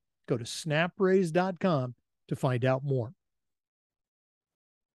you. Go to snapraise.com to find out more.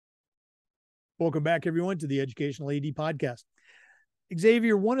 Welcome back, everyone, to the Educational AD Podcast.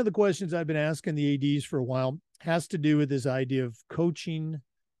 Xavier, one of the questions I've been asking the ADs for a while has to do with this idea of coaching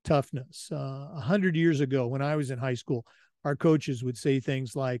toughness. 100 years ago, when I was in high school, our coaches would say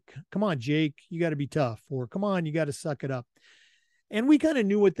things like, "Come on, Jake, you got to be tough," or "Come on, you got to suck it up." And we kind of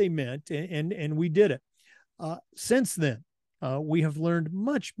knew what they meant, and we did it. Since then, we have learned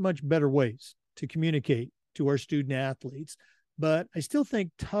much, much better ways to communicate to our student athletes. But I still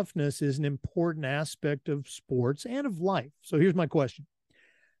think toughness is an important aspect of sports and of life. So here's my question.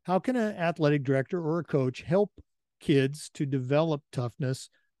 How can an athletic director or a coach help kids to develop toughness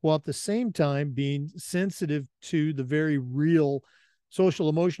while at the same time being sensitive to the very real social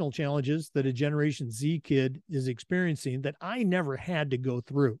emotional challenges that a Generation Z kid is experiencing that I never had to go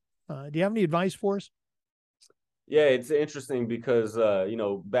through? Do you have any advice for us? Yeah, it's interesting because,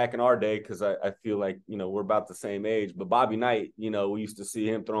 back in our day, because I feel like, we're about the same age, but Bobby Knight, we used to see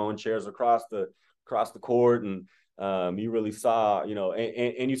him throwing chairs across the court. And you really saw,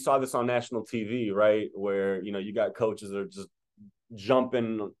 and you saw this on national TV, right? Where, you got coaches that are just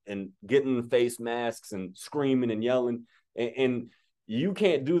jumping and getting face masks and screaming and yelling. And you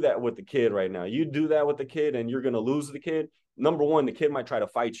can't do that with the kid right now. You do that with the kid and you're going to lose the kid. Number one, the kid might try to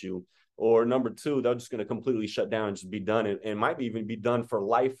fight you. Or number two, they're just going to completely shut down and just be done. And might even be done for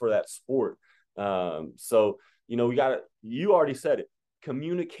life for that sport. So, we got to, you already said it.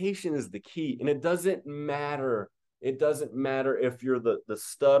 Communication is the key. And it doesn't matter. It doesn't matter if you're the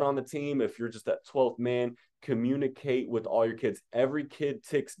stud on the team, if you're just that 12th man, communicate with all your kids. Every kid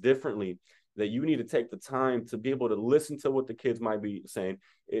ticks differently. That you need to take the time to be able to listen to what the kids might be saying.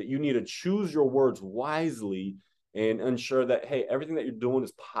 You need to choose your words wisely and ensure that, hey, everything that you're doing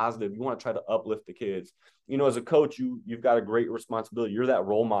is positive. You want to try to uplift the kids. As a coach, you've got a great responsibility. You're that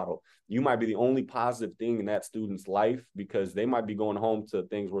role model. You might be the only positive thing in that student's life because they might be going home to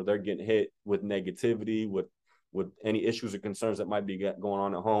things where they're getting hit with negativity, with any issues or concerns that might be going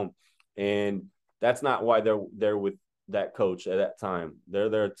on at home. And that's not why they're there with that coach at that time. They're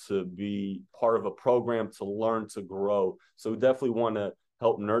there to be part of a program to learn, to grow. So we definitely want to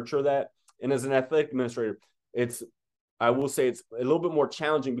help nurture that. And as an athletic administrator, I will say it's a little bit more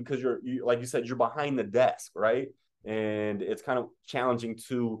challenging because you like you said, you're behind the desk, right? And it's kind of challenging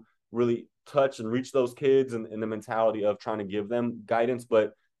to really touch and reach those kids and the mentality of trying to give them guidance.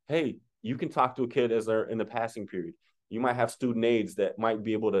 But hey, you can talk to a kid as they're in the passing period. You might have student aides that might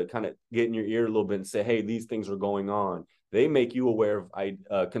be able to kind of get in your ear a little bit and say, hey, these things are going on. They make you aware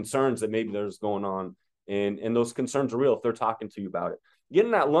of concerns that maybe there's going on. And those concerns are real if they're talking to you about it. Get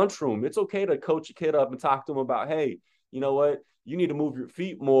in that lunchroom. It's okay to coach a kid up and talk to them about, hey, you know what? You need to move your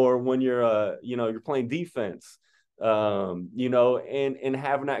feet more when you're playing defense, and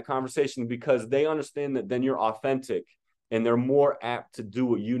having that conversation because they understand that then you're authentic and they're more apt to do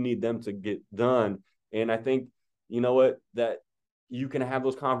what you need them to get done. And I think, that you can have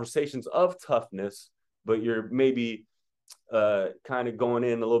those conversations of toughness, but you're maybe kind of going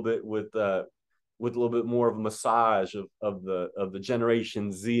in a little bit with a little bit more of a massage of the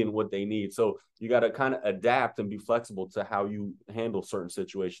Generation Z and what they need. So you got to kind of adapt and be flexible to how you handle certain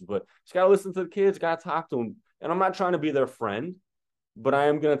situations. But you got to listen to the kids, got to talk to them. And I'm not trying to be their friend, but I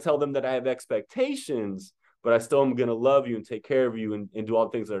am going to tell them that I have expectations, but I still am going to love you and take care of you and do all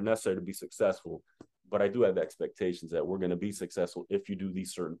the things that are necessary to be successful. But I do have expectations that we're going to be successful if you do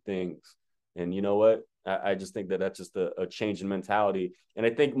these certain things. And you know what? I just think that that's just a change in mentality. And I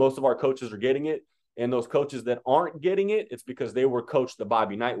think most of our coaches are getting it. And those coaches that aren't getting it, it's because they were coached the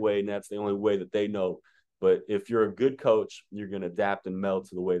Bobby Knight way, and that's the only way that they know. But if you're a good coach, you're going to adapt and meld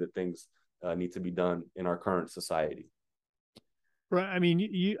to the way that things need to be done in our current society. Right. I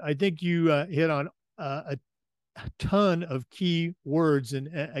mean, I think you hit on a ton of key words. And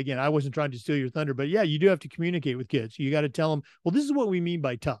again, I wasn't trying to steal your thunder, but yeah, you do have to communicate with kids. You got to tell them, well, this is what we mean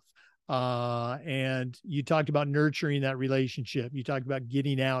by tough. And you talked about nurturing that relationship. You talked about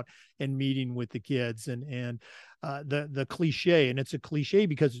getting out and meeting with the kids and the cliche, and it's a cliche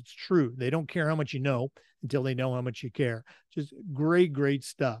because it's true. They don't care how much you know until they know how much you care. Just great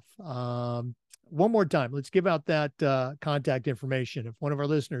stuff. One more time, let's give out that contact information. If one of our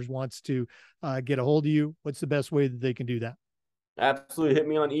listeners wants to get a hold of you, what's the best way that they can do that? Absolutely. Hit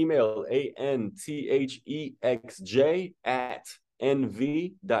me on email,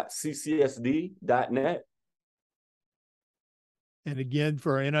 anthexj@nv.ccsd.net. And again,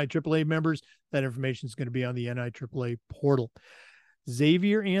 for our NIAAA members, that information is going to be on the NIAAA portal.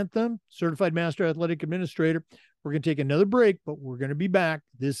 Xavier Anthem, Certified Master Athletic Administrator. We're going to take another break, but we're going to be back.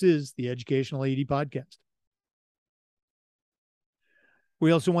 This is the Educational AD Podcast.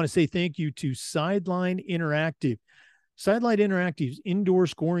 We also want to say thank you to Sideline Interactive. Sideline Interactive's indoor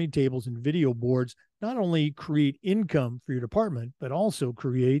scoring tables and video boards not only create income for your department, but also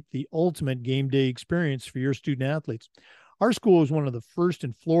create the ultimate game day experience for your student athletes. Our school is one of the first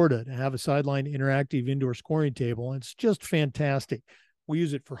in Florida to have a Sideline Interactive indoor scoring table, and it's just fantastic. We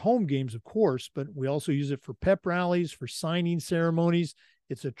use it for home games, of course, but we also use it for pep rallies, for signing ceremonies.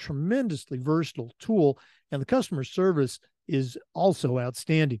 It's a tremendously versatile tool, and the customer service is also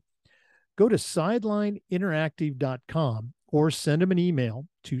outstanding. Go to sidelineinteractive.com or send them an email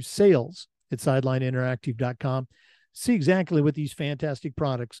to sales@sidelineinteractive.com. See exactly what these fantastic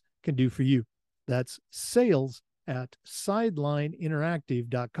products can do for you. That's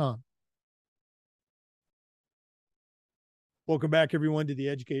sales@sidelineinteractive.com. Welcome back, everyone, to the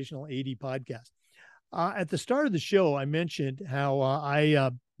Educational AD Podcast. At the start of the show, I mentioned how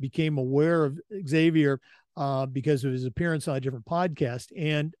I became aware of Xavier because of his appearance on a different podcast.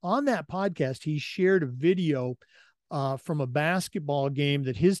 And on that podcast, he shared a video from a basketball game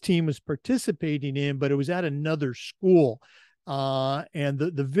that his team was participating in, but it was at another school. And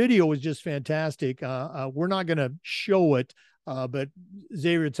the video was just fantastic. We're not going to show it, but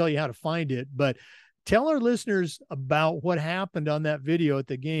Xavier will tell you how to find it. But tell our listeners about what happened on that video at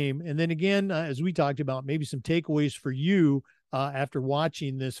the game. And then again, as we talked about, maybe some takeaways for you after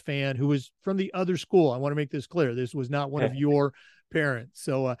watching this fan who was from the other school. I want to make this clear. This was not one of your parents.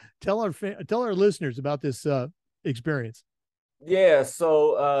 So tell our listeners about this experience. Yeah,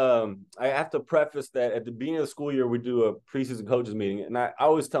 so I have to preface that at the beginning of the school year, we do a preseason coaches meeting. And I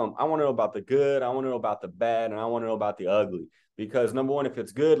always tell them, I want to know about the good, I want to know about the bad, and I want to know about the ugly. Because number one, if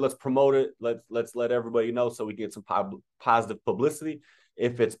it's good, let's promote it. Let's let everybody know so we get some positive publicity.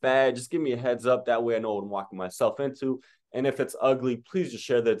 If it's bad, just give me a heads up. That way I know what I'm walking myself into. And if it's ugly, please just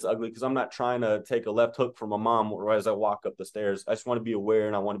share that it's ugly, because I'm not trying to take a left hook from my mom as I walk up the stairs. I just want to be aware,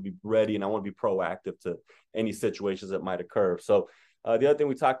 and I want to be ready, and I want to be proactive to any situations that might occur. So the other thing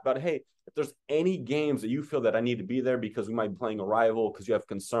we talked about, hey, if there's any games that you feel that I need to be there because we might be playing a rival, because you have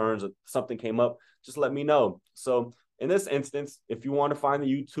concerns, if something came up, just let me know. So in this instance, if you want to find the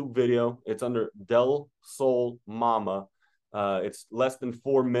YouTube video, it's under Del Sol Mama. It's less than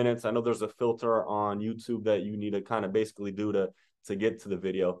 4 minutes. I know there's a filter on YouTube that you need to kind of basically do to get to the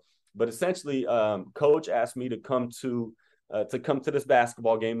video. But essentially, Coach asked me to come to this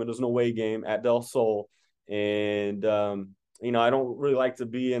basketball game. It was an away game at Del Sol. And, I don't really like to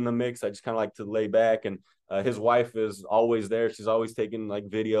be in the mix. I just kind of like to lay back. And his wife is always there. She's always taking like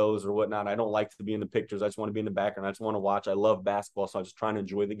videos or whatnot. I don't like to be in the pictures. I just want to be in the background. I just want to watch. I love basketball, so I'm just trying to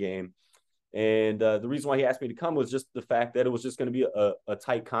enjoy the game. And the reason why he asked me to come was just the fact that it was just going to be a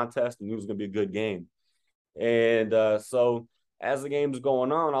tight contest, and it was going to be a good game. And so as the game's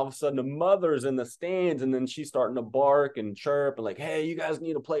going on, all of a sudden the mother's in the stands, and then she's starting to bark and chirp and like, hey, you guys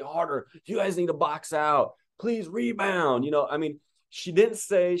need to play harder. You guys need to box out. Please rebound. She didn't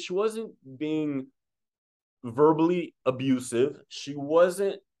say, she wasn't being verbally abusive. She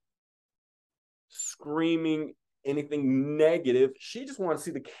wasn't screaming anything negative. She just wanted to see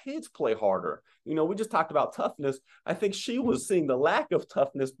the kids play harder. We just talked about toughness. I think she was seeing the lack of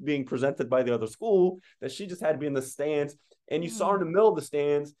toughness being presented by the other school, that she just had to be in the stands. And you saw her in the middle of the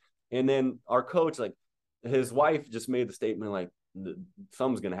stands. And then our coach, like his wife, just made the statement like,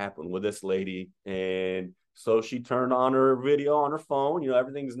 something's going to happen with this lady. And so she turned on her video on her phone.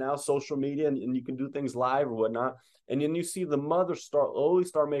 Everything's now social media, and you can do things live or whatnot. And then you see the mother start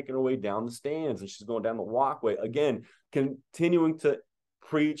making her way down the stands, and she's going down the walkway again, continuing to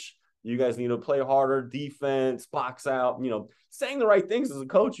preach. You guys need to play harder, defense, box out, saying the right things as a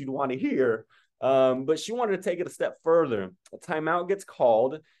coach you'd want to hear. But she wanted to take it a step further. A timeout gets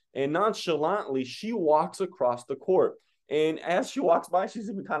called, and nonchalantly, she walks across the court. And as she walks by, she's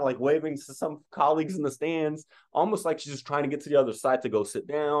even kind of like waving to some colleagues in the stands, almost like she's just trying to get to the other side to go sit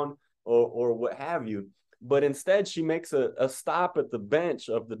down or what have you. But instead, she makes a stop at the bench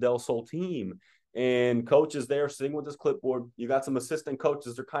of the Del Sol team. And coach is there sitting with his clipboard. You got some assistant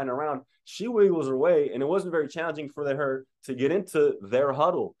coaches, they're kind of around. She wiggles her way, and it wasn't very challenging for her to get into their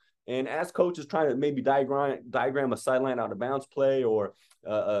huddle. And as coach is trying to maybe diagram a sideline out of bounds play or,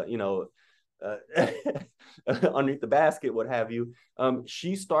 underneath the basket, what have you,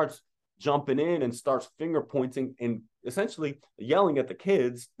 she starts jumping in and starts finger pointing and essentially yelling at the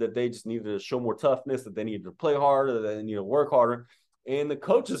kids that they just needed to show more toughness, that they needed to play harder, that they needed to work harder. And the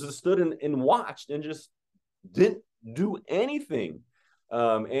coaches just stood and watched and just didn't do anything.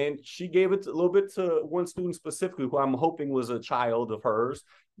 And she gave it a little bit to one student specifically, who I'm hoping was a child of hers,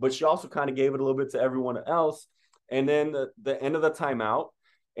 but she also kind of gave it a little bit to everyone else. And then the end of the timeout,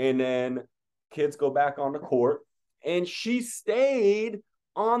 and then kids go back on the court, and she stayed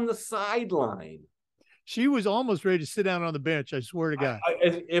on the sideline. She was almost ready to sit down on the bench. I swear to God.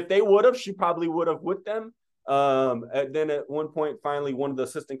 If they would have, she probably would have with them. And then at one point, finally, one of the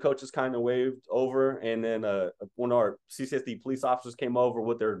assistant coaches kind of waved over, and then one of our CCSD police officers came over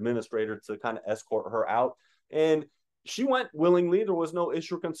with their administrator to kind of escort her out. And she went willingly. There was no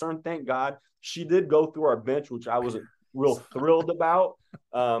issue or concern, thank God. She did go through our bench, which I was real thrilled about.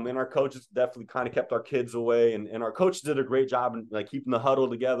 And our coaches definitely kind of kept our kids away. And our coaches did a great job in like keeping the huddle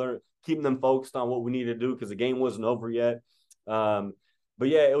together, keeping them focused on what we needed to do because the game wasn't over yet. But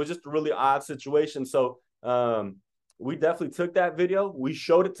yeah, it was just a really odd situation. So we definitely took that video. We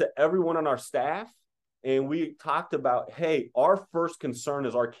showed it to everyone on our staff. And we talked about, hey, our first concern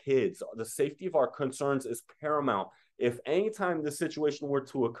is our kids. The safety of our concerns is paramount. If anytime this situation were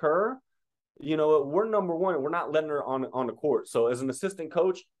to occur, you know, we're number one. We're not letting her on the court. So as an assistant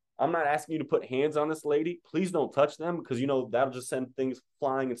coach, I'm not asking you to put hands on this lady. Please don't touch them because, you know, that'll just send things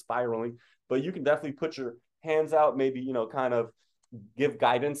flying and spiraling. But you can definitely put your hands out, maybe, you know, kind of give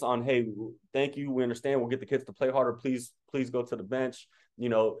guidance on, hey, thank you. We understand. We'll get the kids to play harder. Please go to the bench. You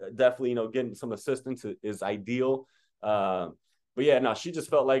know, definitely, you know, getting some assistance is ideal. But yeah, no, she just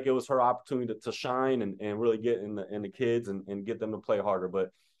felt like it was her opportunity to shine and really get in the kids and get them to play harder. But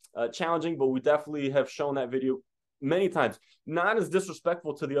challenging, but we definitely have shown that video many times, not as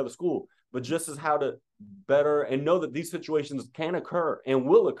disrespectful to the other school, but just as how to better and know that these situations can occur and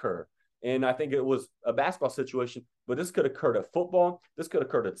will occur. And I think it was a basketball situation, but this could occur at football. This could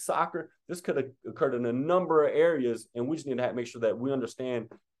occur at soccer. This could have occurred in a number of areas. And we just need to make sure that we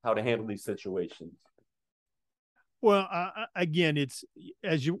understand how to handle these situations. Well, again, it's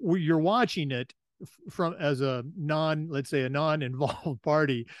as you're watching it from as a let's say a non-involved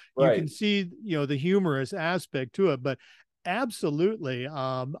party, right. You can see, you know, the humorous aspect to it, but absolutely.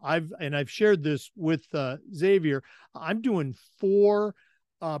 I've shared this with Xavier. I'm doing 4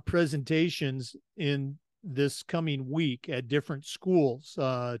 presentations in this coming week at different schools,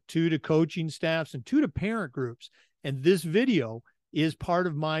 2 to coaching staffs and 2 to parent groups. And this video is part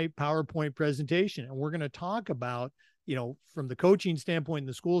of my PowerPoint presentation. And we're going to talk about, you know, from the coaching standpoint and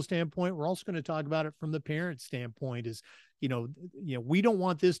the school standpoint. We're also going to talk about it from the parent standpoint is, you know, we don't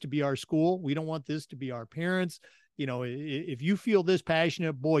want this to be our school. We don't want this to be our parents. You know, if you feel this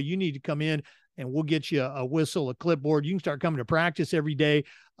passionate, boy, you need to come in and we'll get you a whistle, a clipboard. You can start coming to practice every day.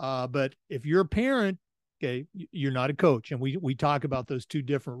 But if you're a parent, okay, you're not a coach. And we talk about those 2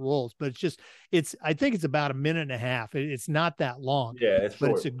 different roles, but I think it's about 1.5 minutes. It's not that long, yeah, but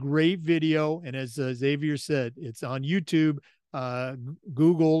it's a great video. And as Xavier said, it's on YouTube,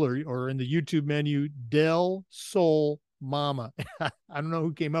 Google or in the YouTube menu, Del Sol Mama. I don't know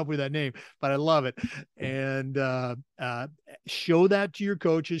who came up with that name, but I love it. And show that to your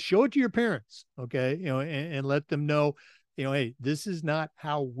coaches, show it to your parents. Okay. You know, and let them know, you know, hey, this is not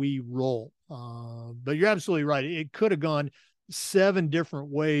how we roll. But you're absolutely right. It could have gone 7 different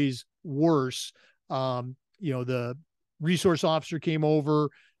ways worse. You know, the resource officer came over,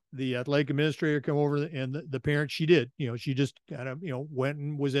 the athletic administrator came over, and the parent, she did, you know, she just kind of, you know, went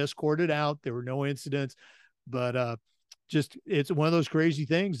and was escorted out. There were no incidents, but just, it's one of those crazy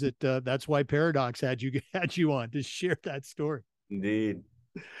things that that's why Paradox had you on to share that story. Indeed.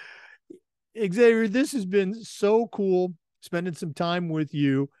 Xavier, this has been so cool spending some time with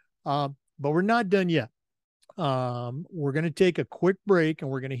you. But we're not done yet. We're going to take a quick break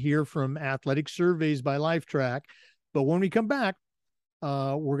and we're going to hear from Athletic Surveys by Lifetrack. But when we come back,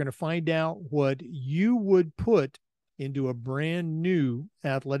 we're going to find out what you would put into a brand new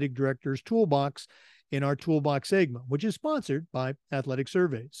athletic director's toolbox in our toolbox segment, which is sponsored by Athletic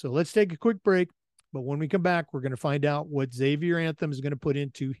Surveys. So let's take a quick break. But when we come back, we're going to find out what Xavier Anthem is going to put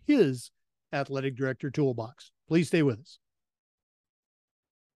into his athletic director toolbox. Please stay with us.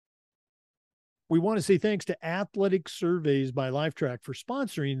 We want to say thanks to Athletic Surveys by Lifetrack for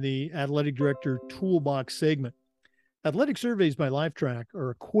sponsoring the Athletic Director Toolbox segment. Athletic Surveys by Lifetrack are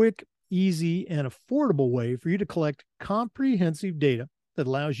a quick, easy, and affordable way for you to collect comprehensive data that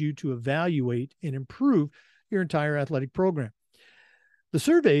allows you to evaluate and improve your entire athletic program. The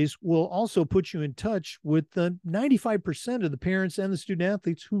surveys will also put you in touch with the 95% of the parents and the student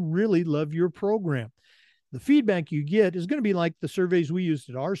athletes who really love your program. The feedback you get is going to be like the surveys we used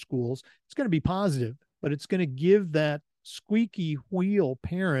at our schools. It's going to be positive, but it's going to give that squeaky wheel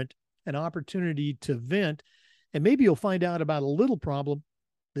parent an opportunity to vent. And maybe you'll find out about a little problem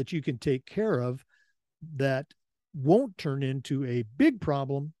that you can take care of that won't turn into a big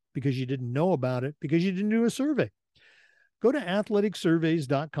problem because you didn't know about it, because you didn't do a survey. Go to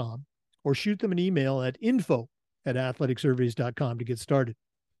athleticsurveys.com or shoot them an email at info@athleticsurveys.com to get started.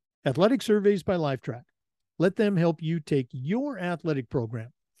 Athletic Surveys by Lifetrack. Let them help you take your athletic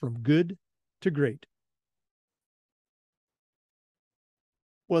program from good to great.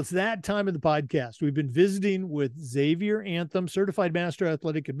 Well, it's that time of the podcast. We've been visiting with Xavier Anthem, Certified Master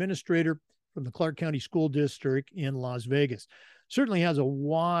Athletic Administrator from the Clark County School District in Las Vegas. Certainly has a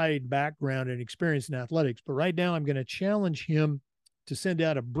wide background and experience in athletics, but right now I'm going to challenge him to send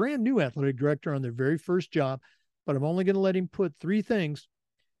out a brand new athletic director on their very first job, but I'm only going to let him put 3 things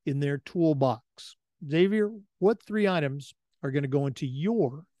in their toolbox. Xavier, what 3 items are going to go into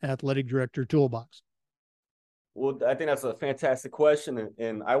your athletic director toolbox? Well, I think that's a fantastic question,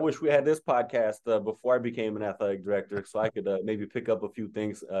 and I wish we had this podcast before I became an athletic director, so I could maybe pick up a few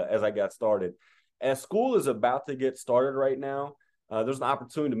things as I got started. As school is about to get started right now, there's an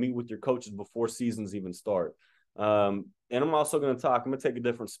opportunity to meet with your coaches before seasons even start. And I'm also going to take a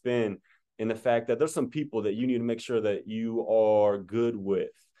different spin in the fact that there's some people that you need to make sure that you are good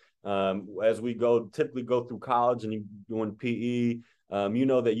with. As we typically go through college and you doing PE, you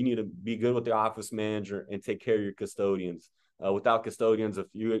know that you need to be good with the office manager and take care of your custodians. Without custodians, if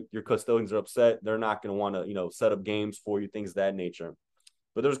your custodians are upset, they're not going to want to, set up games for you, things of that nature.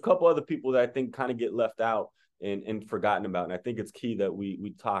 But there's a couple other people that I think kind of get left out and forgotten about. And I think it's key that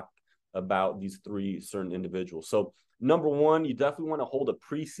we talk about these 3 certain individuals. So number 1, you definitely want to hold a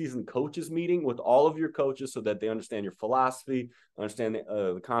preseason coaches meeting with all of your coaches so that they understand your philosophy, understand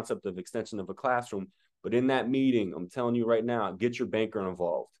the concept of extension of a classroom. But in that meeting, I'm telling you right now, get your banker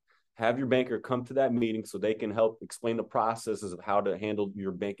involved. Have your banker come to that meeting so they can help explain the processes of how to handle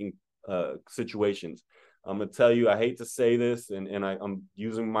your banking situations. I'm going to tell you, I hate to say this, and I'm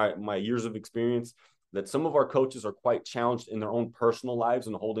using my years of experience, that some of our coaches are quite challenged in their own personal lives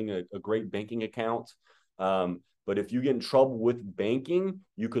and holding a great banking account. But if you get in trouble with banking,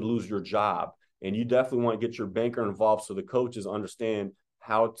 you could lose your job. And you definitely want to get your banker involved so the coaches understand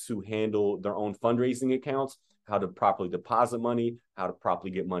how to handle their own fundraising accounts, how to properly deposit money, how to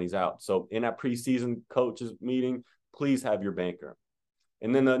properly get monies out. So in that preseason coaches meeting, please have your banker.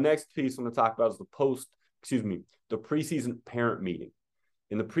 And then the next piece I'm going to talk about is the preseason parent meeting.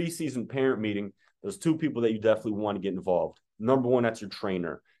 In the preseason parent meeting, there's 2 people that you definitely want to get involved. Number 1, that's your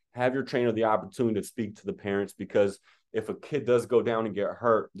trainer. Have your trainer the opportunity to speak to the parents, because if a kid does go down and get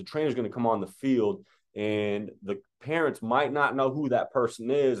hurt, the trainer's going to come on the field and the parents might not know who that person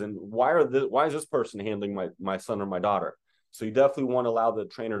is and why is this person handling my son or my daughter. So you definitely want to allow the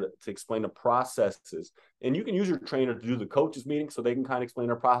trainer to explain the processes. And you can use your trainer to do the coaches meeting so they can kind of explain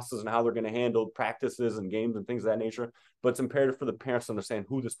their process and how they're going to handle practices and games and things of that nature. But it's imperative for the parents to understand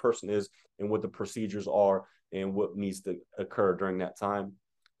who this person is and what the procedures are and what needs to occur during that time.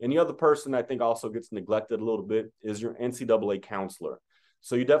 And the other person I think also gets neglected a little bit is your NCAA counselor.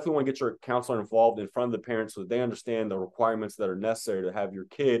 So you definitely want to get your counselor involved in front of the parents so that they understand the requirements that are necessary to have your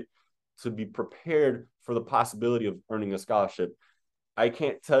kid to be prepared for the possibility of earning a scholarship. I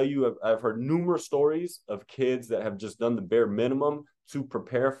can't tell you, I've heard numerous stories of kids that have just done the bare minimum to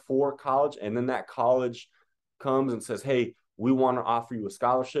prepare for college. And then that college comes and says, hey, we want to offer you a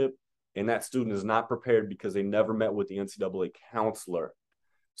scholarship. And that student is not prepared because they never met with the NCAA counselor.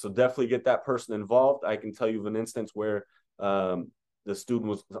 So definitely get that person involved. I can tell you of an instance where the student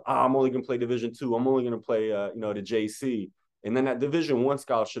was, I'm only going to play Division II. I'm only going to play, the JC. And then that Division I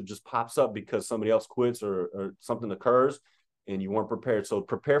scholarship just pops up because somebody else quits or something occurs and you weren't prepared. So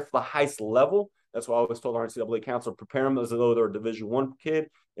prepare for the highest level. That's why I always told our NCAA counselor, prepare them as though they're a Division I kid.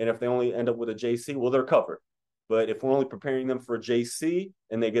 And if they only end up with a JC, well, they're covered. But if we're only preparing them for a JC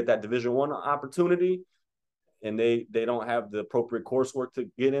and they get that Division I opportunity and they don't have the appropriate coursework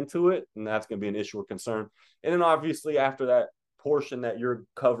to get into it, and that's going to be an issue or concern. And then obviously after that portion that you're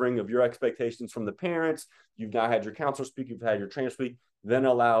covering of your expectations from the parents, you've now had your counselor speak, you've had your trainer speak, then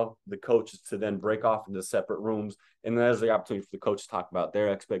allow the coaches to then break off into separate rooms. And then there's the opportunity for the coach to talk about their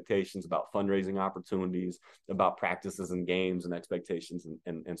expectations, about fundraising opportunities, about practices and games and expectations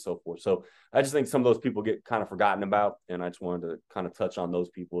and so forth. So I just think some of those people get kind of forgotten about. And I just wanted to kind of touch on those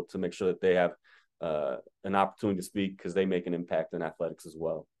people to make sure that they have an opportunity to speak because they make an impact in athletics as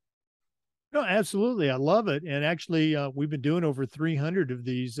well. No, absolutely. I love it. And actually, we've been doing over 300 of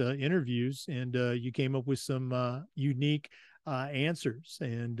these interviews, and you came up with some unique answers.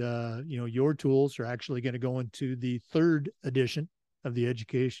 And, your tools are actually going to go into the 3rd edition of the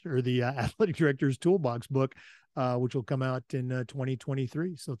education or the athletic director's toolbox book, which will come out in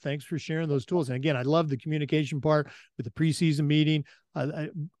 2023. So thanks for sharing those tools. And again, I love the communication part with the preseason meeting.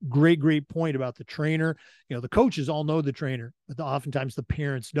 Great point about the trainer. The coaches all know the trainer, but oftentimes the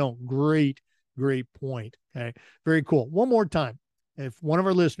parents don't. Great point. Okay. Very cool. One more time. If one of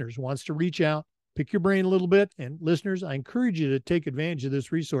our listeners wants to reach out, pick your brain a little bit, and listeners, I encourage you to take advantage of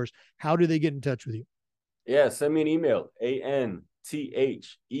this resource. How do they get in touch with you? Yeah, send me an email,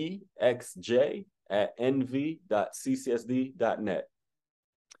 anthexj@nv.ccsd.net.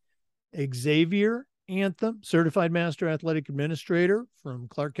 Xavier Anthem, Certified Master Athletic Administrator from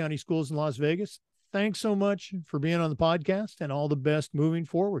Clark County Schools in Las Vegas. Thanks so much for being on the podcast, and all the best moving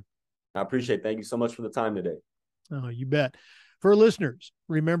forward. I appreciate it. Thank you so much for the time today. Oh, you bet. For listeners,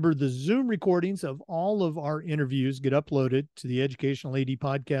 remember the Zoom recordings of all of our interviews get uploaded to the Educational AD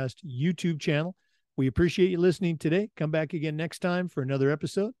Podcast YouTube channel. We appreciate you listening today. Come back again next time for another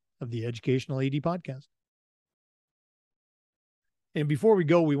episode of the Educational AD Podcast. And before we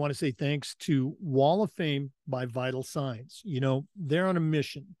go, we want to say thanks to Wall of Fame by Vital Signs. You know, they're on a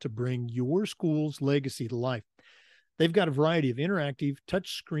mission to bring your school's legacy to life. They've got a variety of interactive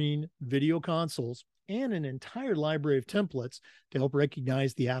touchscreen video consoles and an entire library of templates to help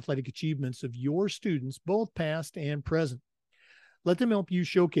recognize the athletic achievements of your students, both past and present. Let them help you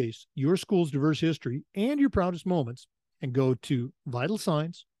showcase your school's diverse history and your proudest moments, and go to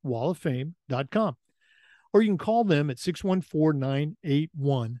vitalsignswalloffame.com. Or you can call them at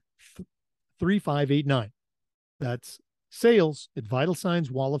 614-981-3589. That's sales at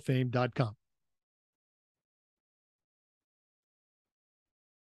vitalsignswalloffame.com.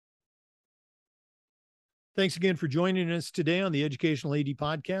 Thanks again for joining us today on the Educational AD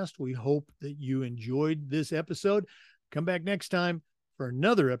Podcast. We hope that you enjoyed this episode. Come back next time for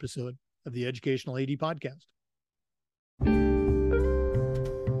another episode of the Educational AD Podcast.